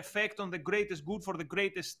it's an effect on the greatest good for the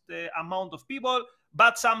greatest amount of people,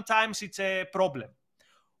 but sometimes it's a problem.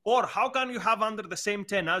 Or how can you have under the same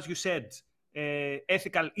tent, as you said,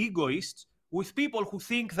 ethical egoists with people who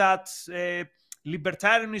think that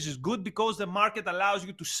libertarianism is good because the market allows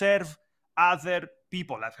you to serve other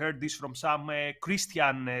people? I've heard this from some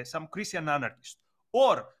Christian anarchists.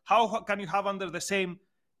 Or how can you have under the same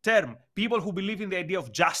term people who believe in the idea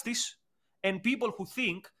of justice and people who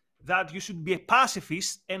think that you should be a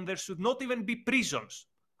pacifist and there should not even be prisons?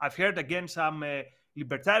 I've heard again some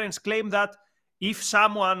libertarians claim that if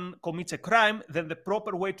someone commits a crime, then the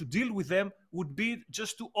proper way to deal with them would be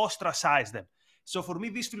just to ostracize them. So for me,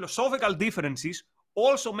 these philosophical differences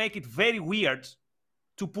also make it very weird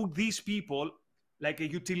to put these people, like a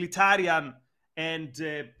utilitarian and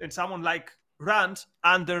someone like Rand,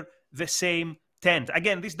 under the same tent.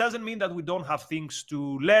 Again, this doesn't mean that we don't have things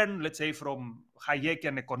to learn, let's say, from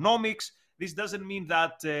Hayekian economics. This doesn't mean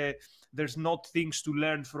that there's not things to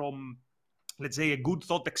learn from, let's say, a good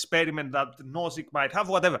thought experiment that Nozick might have,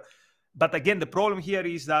 whatever. But again, the problem here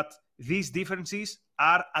is that these differences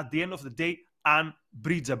are, at the end of the day,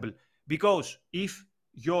 unbridgeable. Because if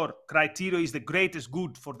your criteria is the greatest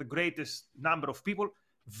good for the greatest number of people,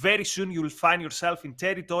 very soon you will find yourself in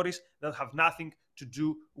territories that have nothing to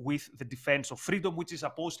do with the defense of freedom, which is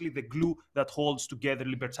supposedly the glue that holds together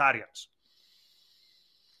libertarians.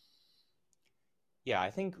 Yeah,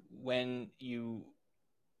 I think when you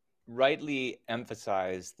rightly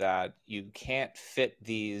emphasize that you can't fit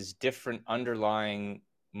these different underlying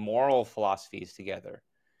moral philosophies together.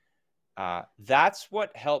 That's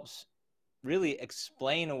what helps really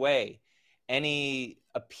explain away any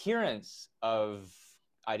appearance of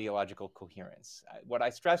ideological coherence. What I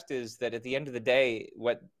stressed is that at the end of the day,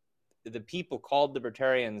 what the people called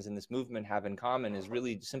libertarians in this movement have in common is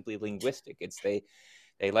really simply linguistic. It's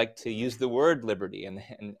they like to use the word liberty and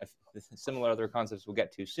similar other concepts we'll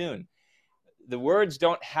get to soon. The words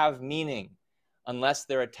don't have meaning unless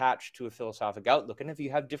they're attached to a philosophic outlook. And if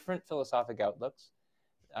you have different philosophic outlooks,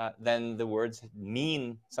 then the words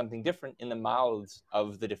mean something different in the mouths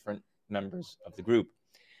of the different members of the group.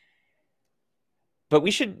 But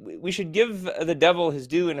we should give the devil his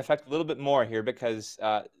due, in effect, a little bit more here, because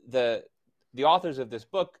the authors of this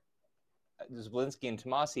book, Zblinsky and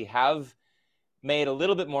Tomasi, have made a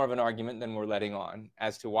little bit more of an argument than we're letting on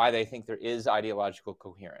as to why they think there is ideological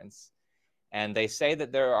coherence. And they say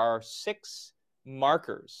that there are 6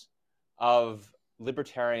 markers of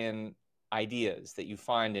libertarian ideas that you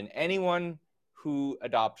find in anyone who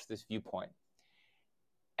adopts this viewpoint.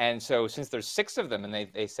 And so since there's 6 of them, and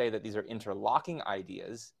they say that these are interlocking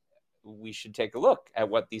ideas, we should take a look at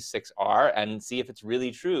what these 6 are and see if it's really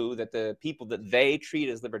true that the people that they treat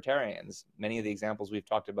as libertarians, many of the examples we've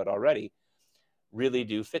talked about already, really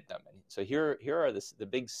do fit them. And so here are the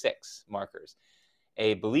big 6 markers.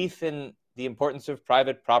 A belief in the importance of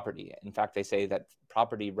private property. In fact, they say that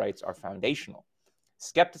property rights are foundational.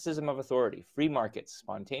 Skepticism of authority, free markets,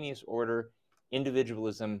 spontaneous order,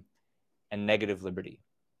 individualism, and negative liberty.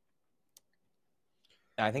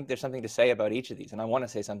 And I think there's something to say about each of these, and I want to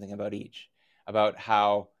say something about each, about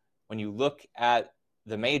how when you look at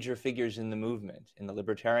the major figures in the movement, in the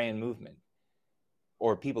libertarian movement,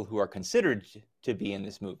 or people who are considered to be in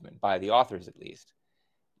this movement, by the authors at least,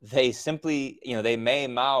 they simply, they may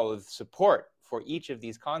mouth support for each of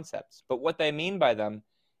these concepts, but what they mean by them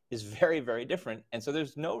is very, very different. And so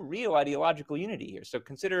there's no real ideological unity here. So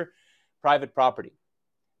consider private property,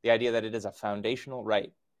 the idea that it is a foundational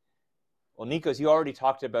right. Well, Nikos, you already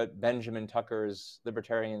talked about Benjamin Tucker's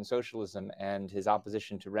libertarian socialism and his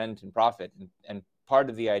opposition to rent and profit. And part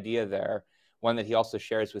of the idea there, one that he also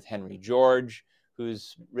shares with Henry George,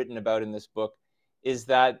 who's written about in this book, is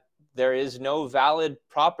that there is no valid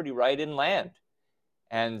property right in land.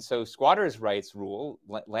 And so squatters' rights rule,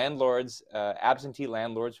 landlords, absentee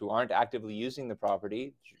landlords who aren't actively using the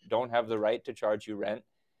property don't have the right to charge you rent.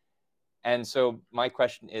 And so my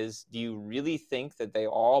question is, do you really think that they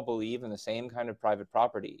all believe in the same kind of private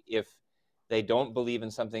property if they don't believe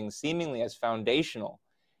in something seemingly as foundational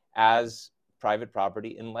as private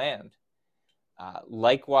property in land?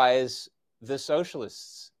 Likewise, the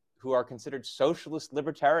socialists, who are considered socialist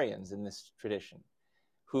libertarians in this tradition,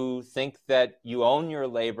 who think that you own your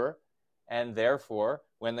labor, and therefore,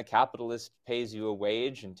 when the capitalist pays you a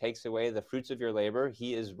wage and takes away the fruits of your labor,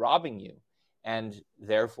 he is robbing you. And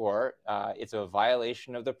therefore, it's a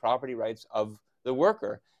violation of the property rights of the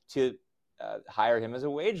worker to hire him as a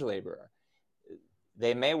wage laborer.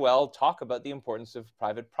 They may well talk about the importance of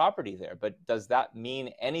private property there, but does that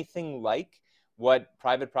mean anything like what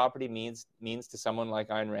private property means to someone like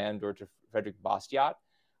Ayn Rand or to Frederick Bastiat?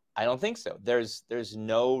 I don't think so. There's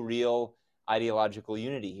no real ideological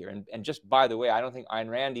unity here. And just by the way, I don't think Ayn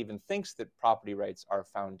Rand even thinks that property rights are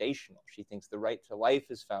foundational. She thinks the right to life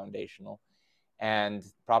is foundational, and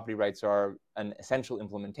property rights are an essential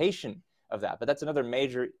implementation of that. But that's another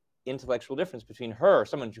major intellectual difference between her,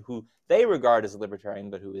 someone who they regard as a libertarian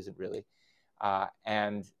but who isn't really,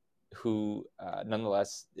 and who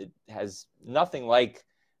nonetheless has nothing like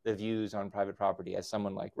the views on private property as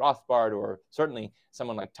someone like Rothbard, or certainly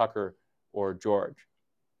someone like Tucker or George.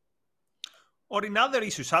 Or in other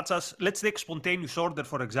issues, such as, let's take spontaneous order,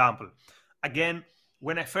 for example. Again,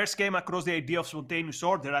 when I first came across the idea of spontaneous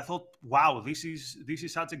order, I thought, wow, this is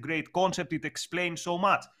such a great concept. It explains so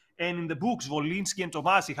much. And in the books, Zblinsky and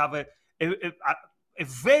Tomasi have a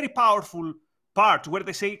very powerful part where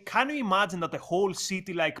they say, can you imagine that a whole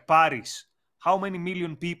city like Paris, how many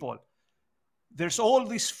million people, there's all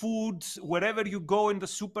this food wherever you go in the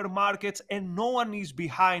supermarkets and no one is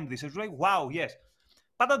behind this. It's like, wow, yes.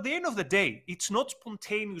 But at the end of the day, it's not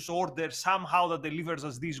spontaneous order somehow that delivers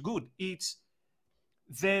us this good. It's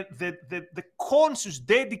the conscious,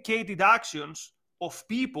 dedicated actions of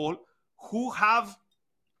people who have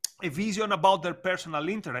a vision about their personal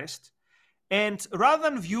interest. And rather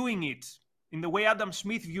than viewing it in the way Adam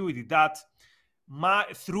Smith viewed it, that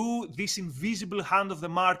through this invisible hand of the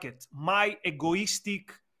market, my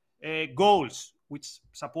egoistic goals, which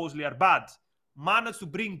supposedly are bad, manage to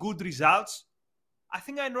bring good results, I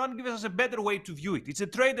think Ayn Rand gives us a better way to view it. It's a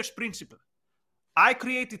trader's principle. I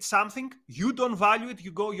created something, you don't value it,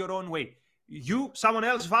 you go your own way. Someone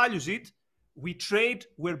else values it, we trade,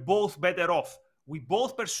 we're both better off. We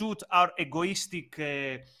both pursued our egoistic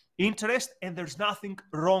interest, and there's nothing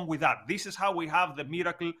wrong with that. This is how we have the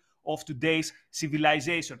miracle of today's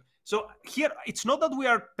civilization. So here, it's not that we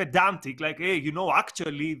are pedantic, like, hey,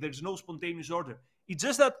 actually, there's no spontaneous order. It's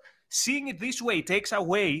just that seeing it this way takes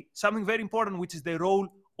away something very important, which is the role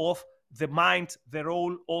of the mind, the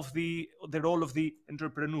role of the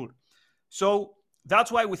entrepreneur. So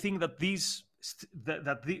that's why we think that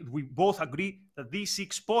we both agree that these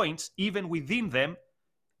 6 points, even within them,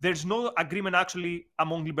 there's no agreement actually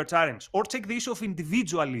among libertarians. Or take the issue of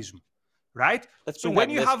individualism, right? Let's so bring when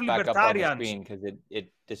that you list have back libertarians, up on the screen because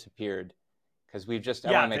it disappeared. Because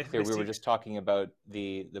I want to make clear, we were just talking about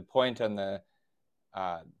the point on the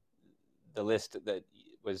list that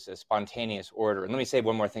was a spontaneous order. And let me say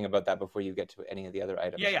one more thing about that before you get to any of the other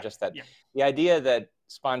items. Just that the idea that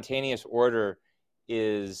spontaneous order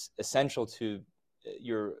is essential to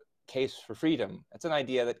your case for freedom, that's an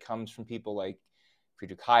idea that comes from people like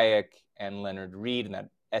Friedrich Hayek and Leonard Reed and that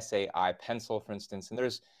essay I, Pencil, for instance. And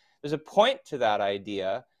there's a point to that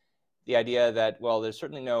idea, the idea that, well, there's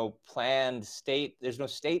certainly no planned state, there's no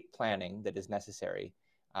state planning that is necessary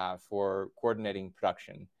for coordinating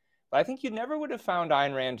production. But I think you never would have found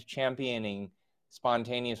Ayn Rand championing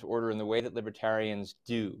spontaneous order in the way that libertarians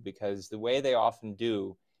do, because the way they often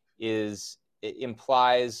do is it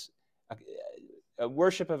implies a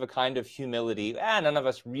worship of a kind of humility. None of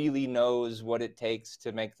us really knows what it takes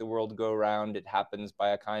to make the world go round. It happens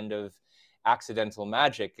by a kind of accidental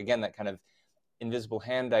magic. Again, that kind of invisible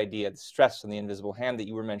hand idea, the stress on the invisible hand that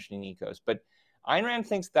you were mentioning, Nikos. But Ayn Rand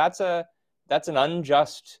thinks that's an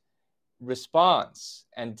unjust response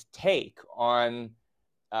and take on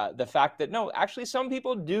the fact that, no, actually some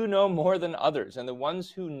people do know more than others. And the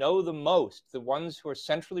ones who know the most, the ones who are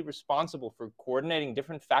centrally responsible for coordinating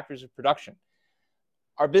different factors of production,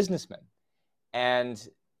 are businessmen. And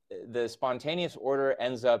the spontaneous order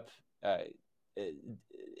ends up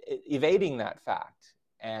evading that fact.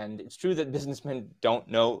 And it's true that businessmen don't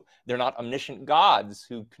know, they're not omniscient gods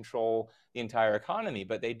who control the entire economy,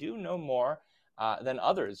 but they do know more than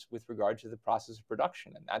others with regard to the process of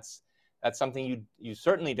production. And that's something you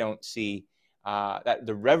certainly don't see, that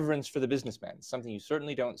the reverence for the businessman, something you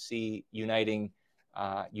certainly don't see uniting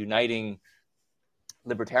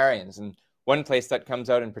libertarians. And one place that comes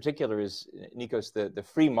out in particular is, Nikos, the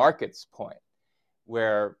free markets point,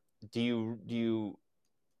 where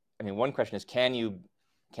one question is, can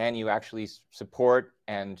you actually support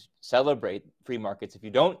and celebrate free markets if you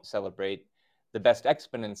don't celebrate the best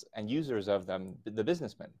exponents and users of them, the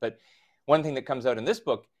businessmen? But one thing that comes out in this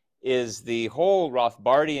book is the whole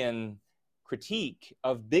Rothbardian critique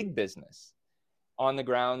of big business on the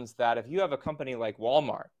grounds that if you have a company like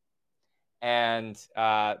Walmart and,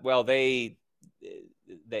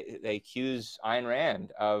 they accuse Ayn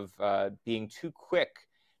Rand of being too quick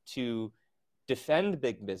to defend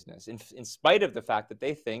big business in spite of the fact that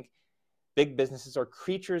they think big businesses are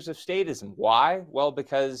creatures of statism. Why? Well,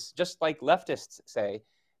 because just like leftists say,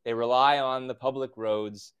 they rely on the public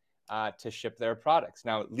roads to ship their products.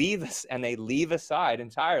 Now, they leave aside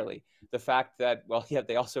entirely the fact that,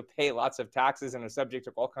 they also pay lots of taxes and are subject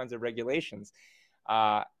to all kinds of regulations,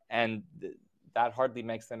 and that hardly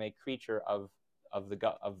makes them a creature of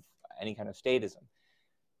any kind of statism.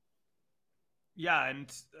 Yeah, and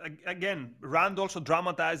again, Rand also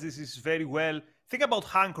dramatizes this very well. Think about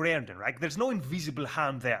Hank Rearden, right? There's no invisible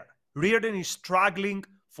hand there. Rearden is struggling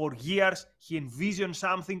for years. He envisions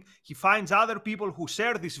something. He finds other people who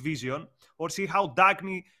share this vision, or see how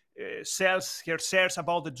Dagny sells her shares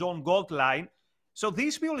about the John Galt line. So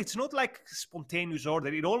these people, it's not like spontaneous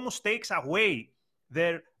order. It almost takes away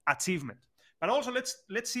their achievement. But also,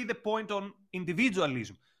 let's see the point on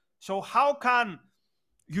individualism. So how can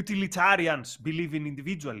utilitarians believe in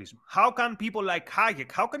individualism? How can people like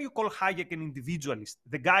Hayek, how can you call Hayek an individualist?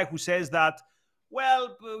 The guy who says that,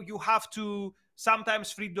 you have to,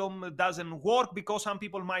 sometimes freedom doesn't work because some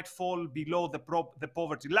people might fall below the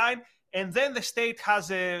poverty line, and then the state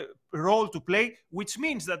has a role to play, which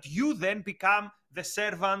means that you then become the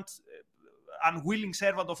servant, unwilling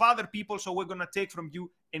servant of other people, so we're going to take from you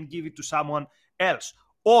and give it to someone else.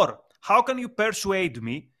 Or how can you persuade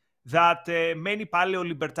me that many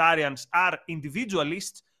paleo-libertarians are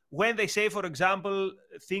individualists when they say, for example,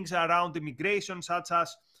 things around immigration, such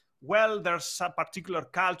as, there's some particular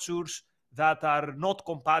cultures that are not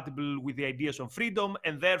compatible with the ideas of freedom,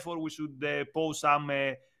 and therefore we should pose some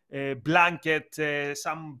blanket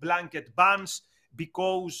bans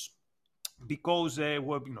because because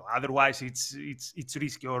well, otherwise it's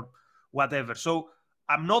risky or whatever. So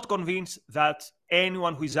I'm not convinced that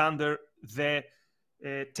anyone who is under the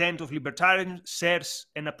tent of libertarianism shares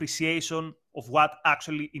an appreciation of what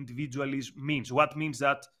actually individualism means. What means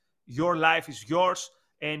that your life is yours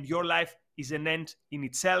and your life is an end in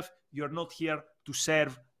itself. You're not here to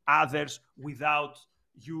serve others without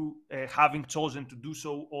you having chosen to do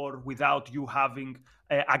so, or without you having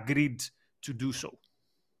agreed to do so,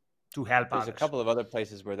 to help There's a others. couple of other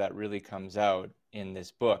places where that really comes out in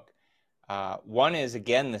this book. One is,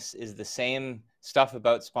 again, this is the same stuff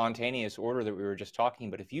about spontaneous order that we were just talking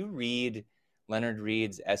about. If you read Leonard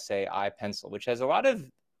Read's essay, I, Pencil, which has a lot of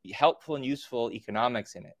helpful and useful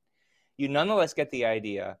economics in it, you nonetheless get the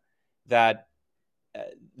idea that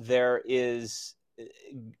there is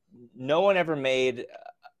no one ever made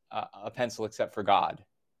a pencil except for God,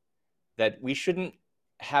 that we shouldn't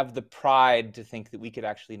have the pride to think that we could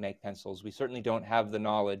actually make pencils. We certainly don't have the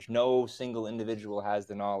knowledge. No single individual has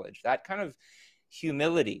the knowledge. That kind of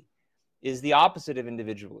humility is the opposite of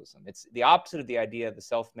individualism. It's the opposite of the idea of the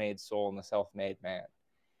self-made soul and the self-made man.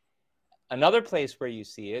 Another place where you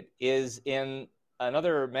see it is in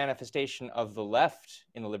another manifestation of the left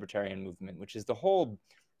in the libertarian movement, which is the whole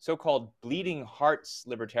so-called bleeding hearts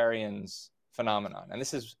libertarians phenomenon. And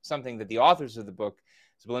this is something that the authors of the book,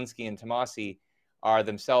 Zblinsky and Tomasi, are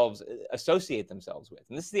themselves associate themselves with.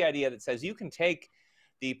 And this is the idea that says you can take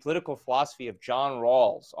the political philosophy of John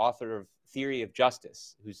Rawls, author of Theory of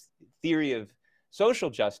Justice, whose theory of social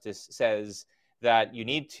justice says that you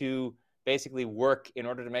need to basically work in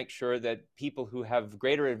order to make sure that people who have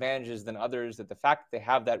greater advantages than others, that the fact that they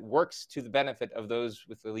have that works to the benefit of those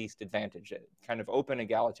with the least advantage, kind of open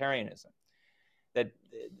egalitarianism. That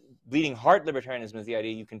bleeding heart libertarianism is the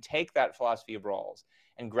idea you can take that philosophy of Rawls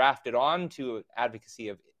and graft it onto advocacy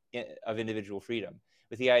of individual freedom,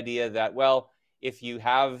 with the idea that, well, if you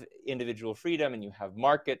have individual freedom and you have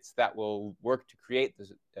markets that will work to create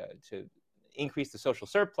this, to increase the social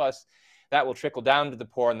surplus, that will trickle down to the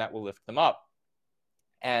poor and that will lift them up.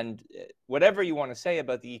 And whatever you want to say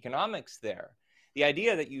about the economics there, the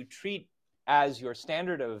idea that you treat as your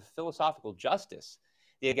standard of philosophical justice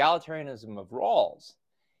the egalitarianism of Rawls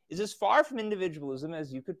is as far from individualism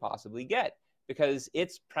as you could possibly get, because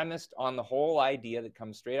it's premised on the whole idea that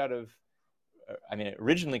comes straight out of, I mean, it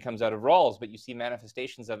originally comes out of Rawls, but you see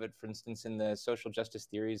manifestations of it, for instance, in the social justice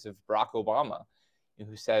theories of Barack Obama,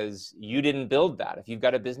 who says, you didn't build that. If you've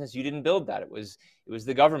got a business, you didn't build that. It was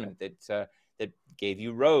the government that gave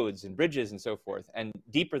you roads and bridges and so forth. And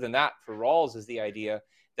deeper than that for Rawls is the idea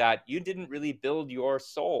that you didn't really build your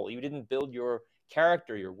soul. You didn't build your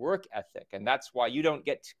character, your work ethic. And that's why you don't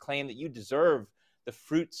get to claim that you deserve the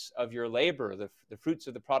fruits of your labor, the fruits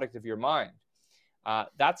of the product of your mind.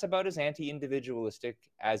 That's about as anti-individualistic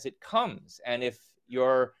as it comes. And if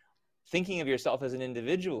you're thinking of yourself as an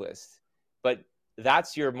individualist, but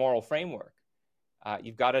that's your moral framework,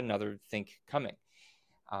 you've got another think coming.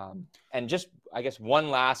 And just, I guess, one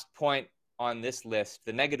last point on this list,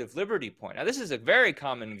 the negative liberty point. Now, this is a very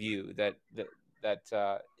common view that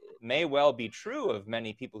may well be true of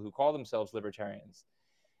many people who call themselves libertarians,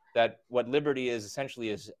 that what liberty is essentially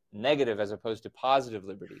is negative as opposed to positive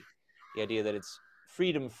liberty. The idea that it's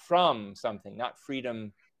freedom from something, not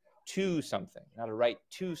freedom to something, not a right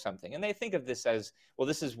to something. And they think of this as, well,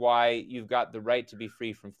 this is why you've got the right to be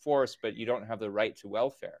free from force, but you don't have the right to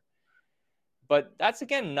welfare. But that's,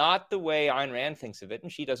 again, not the way Ayn Rand thinks of it,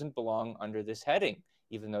 and she doesn't belong under this heading,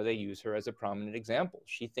 even though they use her as a prominent example.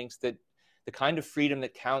 She thinks that the kind of freedom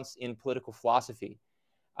that counts in political philosophy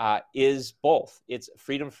is both. It's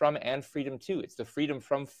freedom from and freedom to. It's the freedom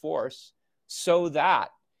from force so that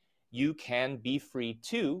you can be free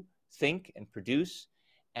to think and produce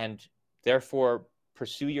and therefore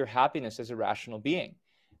pursue your happiness as a rational being.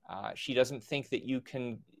 She doesn't think that you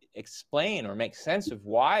can explain or make sense of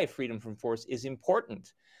why freedom from force is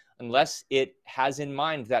important unless it has in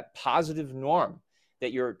mind that positive norm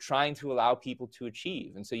that you're trying to allow people to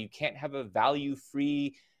achieve. And so you can't have a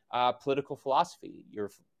value-free political philosophy. Your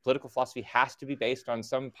political philosophy has to be based on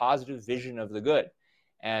some positive vision of the good.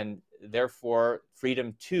 And therefore,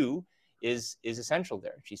 freedom to is essential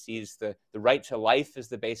there. She sees the right to life as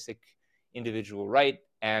the basic individual right,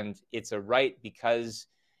 and it's a right because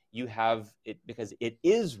you have it, because it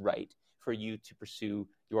is right for you to pursue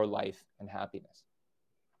your life and happiness.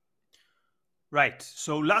 Right.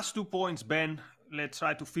 So last 2 points, Ben. Let's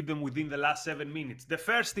try to fit them within the last 7 minutes. The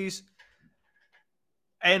first is,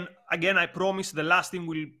 and again, I promise the last thing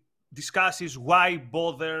we'll discuss is why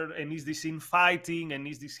bother, and is this infighting, and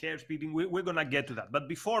is this hair splitting? We're going to get to that. But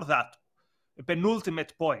before that, a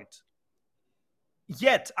penultimate point.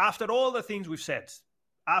 Yet, after all the things we've said,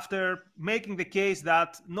 after making the case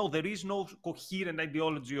that no, there is no coherent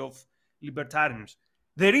ideology of libertarianism,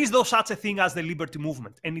 there is no such a thing as the liberty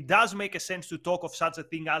movement. And it does make a sense to talk of such a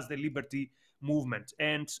thing as the liberty movement.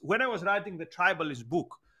 And when I was writing the Tribalist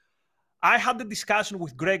book, I had a discussion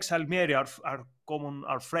with Greg Salmieri,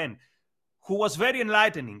 our friend, who was very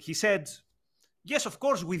enlightening. He said, yes, of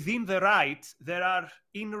course, within the right, there are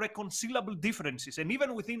irreconcilable differences. And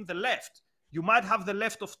even within the left, you might have the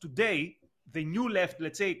left of today, the new left,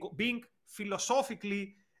 let's say, being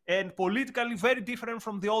philosophically and politically very different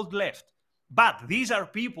from the old left. But these are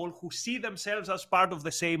people who see themselves as part of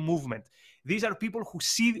the same movement. These are people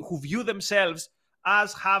who view themselves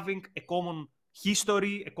as having a common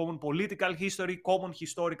history, a common political history, common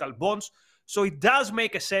historical bonds. So it does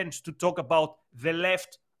make a sense to talk about the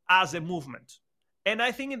left as a movement. And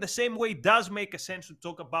I think in the same way, it does make a sense to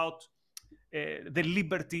talk about the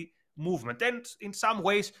liberty movement. And in some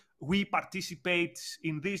ways, we participate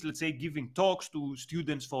in this, let's say, giving talks to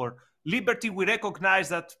students for liberty. We recognize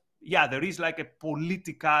that, yeah, there is like a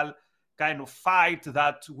political kind of fight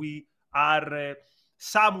that we are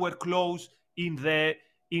somewhere close in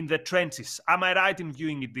the trenches. Am I right in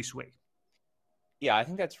viewing it this way? Yeah, I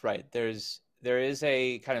think that's right. There is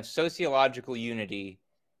a kind of sociological unity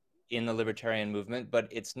in the libertarian movement, but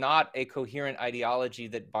it's not a coherent ideology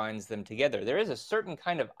that binds them together. There is a certain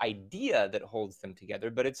kind of idea that holds them together,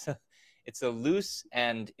 but it's a loose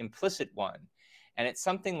and implicit one. And it's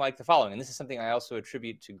something like the following, and this is something I also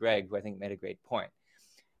attribute to Greg, who I think made a great point.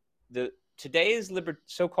 Today's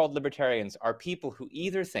so-called libertarians are people who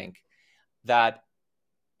either think that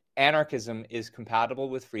anarchism is compatible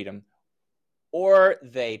with freedom, or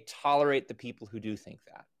they tolerate the people who do think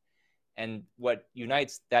that. And what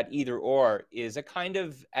unites that either or is a kind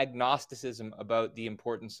of agnosticism about the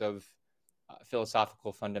importance of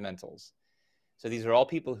philosophical fundamentals. So these are all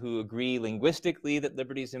people who agree linguistically that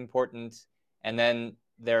liberty is important, and then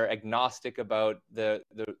they're agnostic about the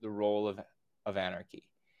role of anarchy.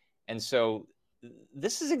 And so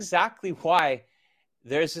this is exactly why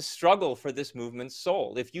there's a struggle for this movement's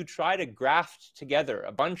soul. If you try to graft together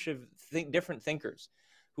a bunch of different thinkers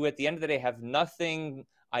who at the end of the day have nothing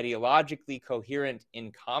ideologically coherent in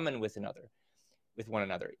common with one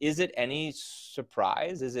another, is it any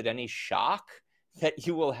surprise, is it any shock that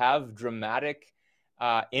you will have dramatic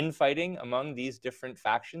infighting among these different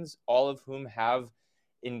factions, all of whom have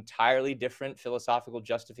entirely different philosophical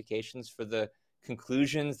justifications for the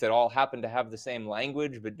conclusions that all happen to have the same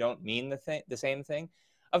language but don't mean the same thing?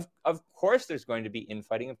 Of course there's going to be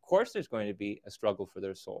infighting. Of course there's going to be a struggle for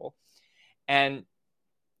their soul. And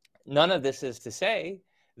none of this is to say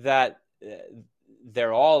that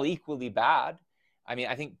they're all equally bad. I mean,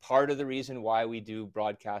 I think part of the reason why we do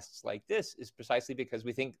broadcasts like this is precisely because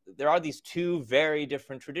we think there are these two very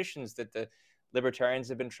different traditions that the libertarians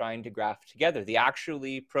have been trying to graft together. The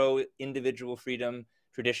actually pro-individual freedom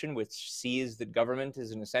tradition, which sees that government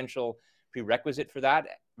is an essential prerequisite for that,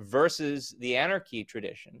 versus the anarchy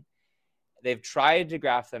tradition. They've tried to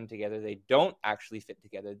graft them together. They don't actually fit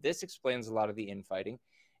together. This explains a lot of the infighting.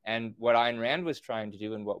 And what Ayn Rand was trying to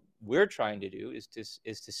do, and what we're trying to do, is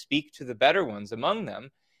to speak to the better ones among them,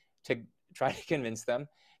 to try to convince them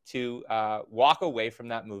to walk away from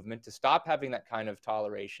that movement, to stop having that kind of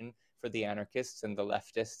toleration for the anarchists and the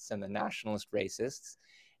leftists and the nationalist racists,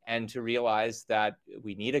 and to realize that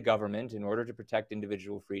we need a government in order to protect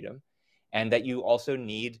individual freedom, and that you also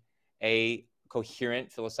need a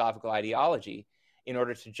coherent philosophical ideology in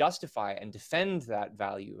order to justify and defend that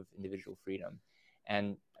value of individual freedom.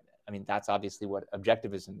 And I mean, that's obviously what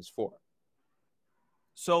objectivism is for.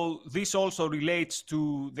 So this also relates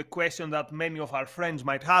to the question that many of our friends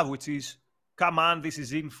might have, which is, come on, this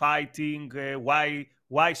is infighting.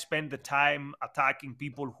 Why spend the time attacking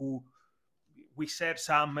people who we share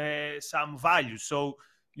some values? So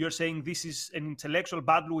you're saying this is an intellectual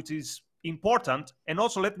battle which is important. And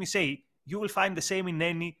also, let me say, you will find the same in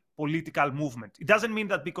any political movement. It doesn't mean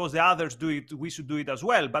that because the others do it, we should do it as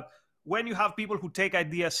well. But when you have people who take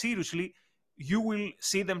ideas seriously, you will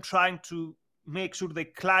see them trying to make sure they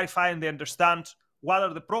clarify and they understand what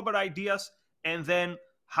are the proper ideas, and then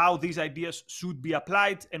how these ideas should be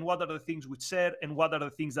applied, and what are the things which share and what are the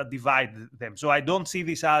things that divide them. So I don't see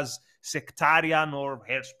this as sectarian or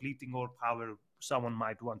hair splitting or however someone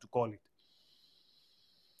might want to call it.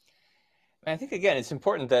 I think, again, it's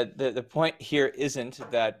important that the point here isn't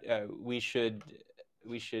that we should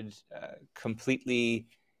completely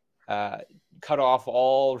cut off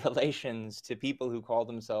all relations to people who call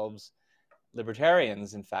themselves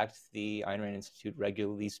libertarians. In fact, the Ayn Rand Institute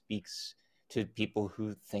regularly speaks to people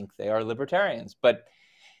who think they are libertarians. But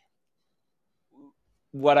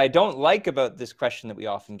what I don't like about this question that we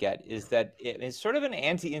often get is that it is sort of an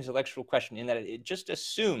anti-intellectual question in that it just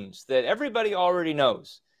assumes that everybody already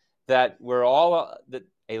knows that that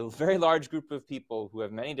a very large group of people who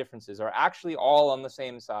have many differences are actually all on the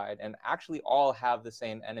same side and actually all have the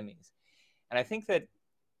same enemies. And I think that,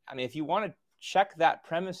 I mean, if you want to check that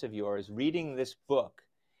premise of yours, reading this book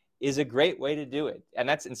is a great way to do it. And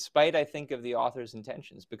that's in spite, I think, of the author's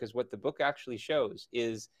intentions, because what the book actually shows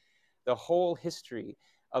is the whole history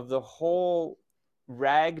of the whole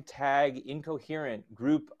ragtag, incoherent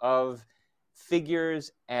group of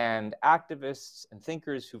figures and activists and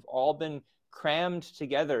thinkers who've all been crammed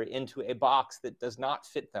together into a box that does not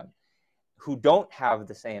fit them, who don't have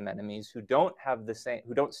the same enemies, who don't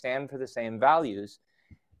stand for the same values,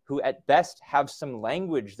 who at best have some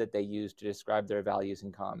language that they use to describe their values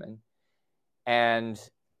in common. And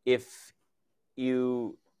if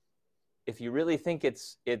you really think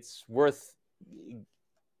it's worth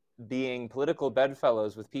being political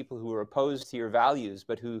bedfellows with people who are opposed to your values,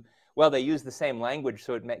 but who, well, they use the same language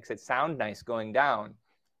so it makes it sound nice going down,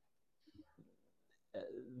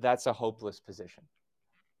 that's a hopeless position.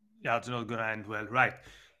 Yeah, it's not going to end well, right?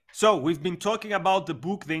 So we've been talking about the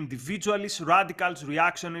book, The Individualists, Radicals,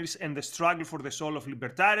 Reactionaries, and the Struggle for the Soul of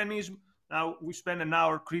Libertarianism. Now, we spent an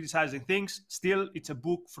hour criticizing things. Still, it's a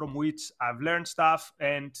book from which I've learned stuff,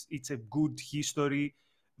 and it's a good history,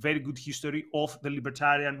 very good history of the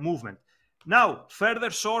libertarian movement. Now, further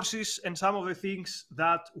sources and some of the things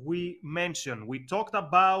that we mentioned. We talked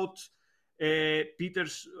about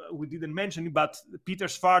Peter's, we didn't mention it, but Peter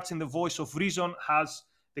Schwartz in The Voice of Reason has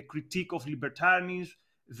the critique of libertarianism,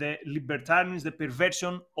 the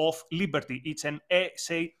perversion of liberty. It's an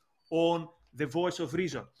essay on The Voice of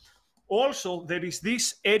Reason. Also, there is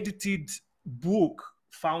this edited book,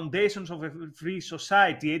 Foundations of a Free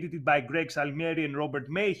Society, edited by Greg Salmieri and Robert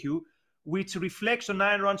Mayhew, which reflects on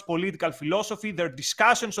Ayn Rand's political philosophy, their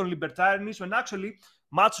discussions on libertarianism, and actually,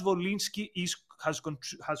 Matt Zwolinski has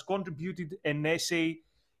contributed an essay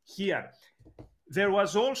here. There are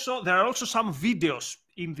also some videos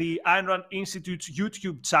in the Ayn Rand Institute's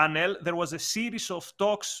YouTube channel. There was a series of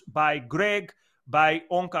talks by Greg, by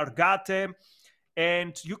Onkar Ghate,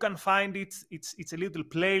 and you can find it. It's a little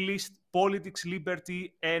playlist, Politics,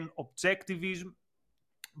 Liberty, and Objectivism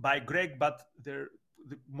by Greg, but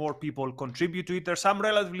more people contribute to it. There's some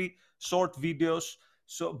relatively short videos,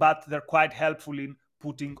 but they're quite helpful in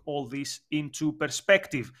putting all this into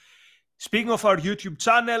perspective. Speaking of our YouTube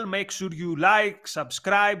channel, make sure you like,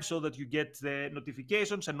 subscribe so that you get the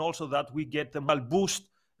notifications, and also that we get the boost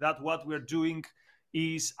that what we're doing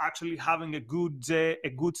is actually having a good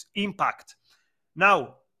impact.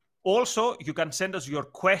 Now, also, you can send us your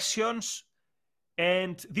questions,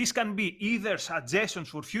 and this can be either suggestions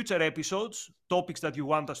for future episodes, topics that you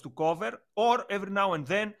want us to cover, or every now and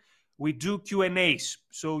then we do Q&As.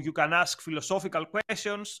 So you can ask philosophical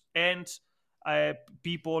questions, and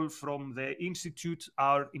people from the Institute,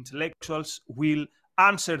 our intellectuals, will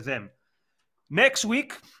answer them. Next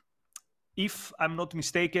week, if I'm not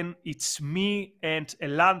mistaken, it's me and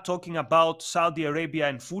Elan talking about Saudi Arabia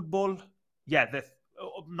and football. Yeah,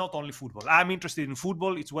 not only football. I'm interested in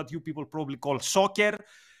football. It's what you people probably call soccer.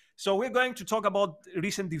 So we're going to talk about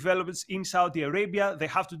recent developments in Saudi Arabia. They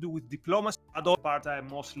have to do with diplomacy. That part I'm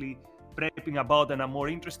mostly prepping about and I'm more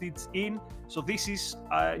interested in. So this is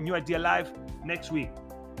New Idea Live next week.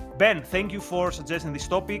 Ben, thank you for suggesting this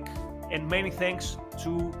topic, and many thanks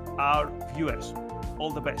to our viewers.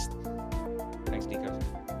 All the best. Thanks, Nikos.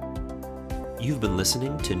 You've been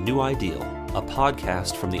listening to New Ideal, a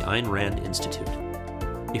podcast from the Ayn Rand Institute.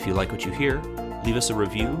 If you like what you hear, leave us a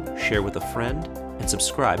review, share with a friend, and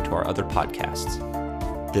subscribe to our other podcasts.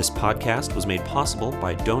 This podcast was made possible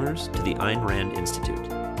by donors to the Ayn Rand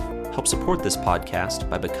Institute. Help support this podcast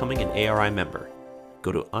by becoming an ARI member.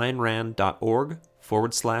 Go to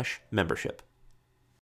aynrand.org/membership.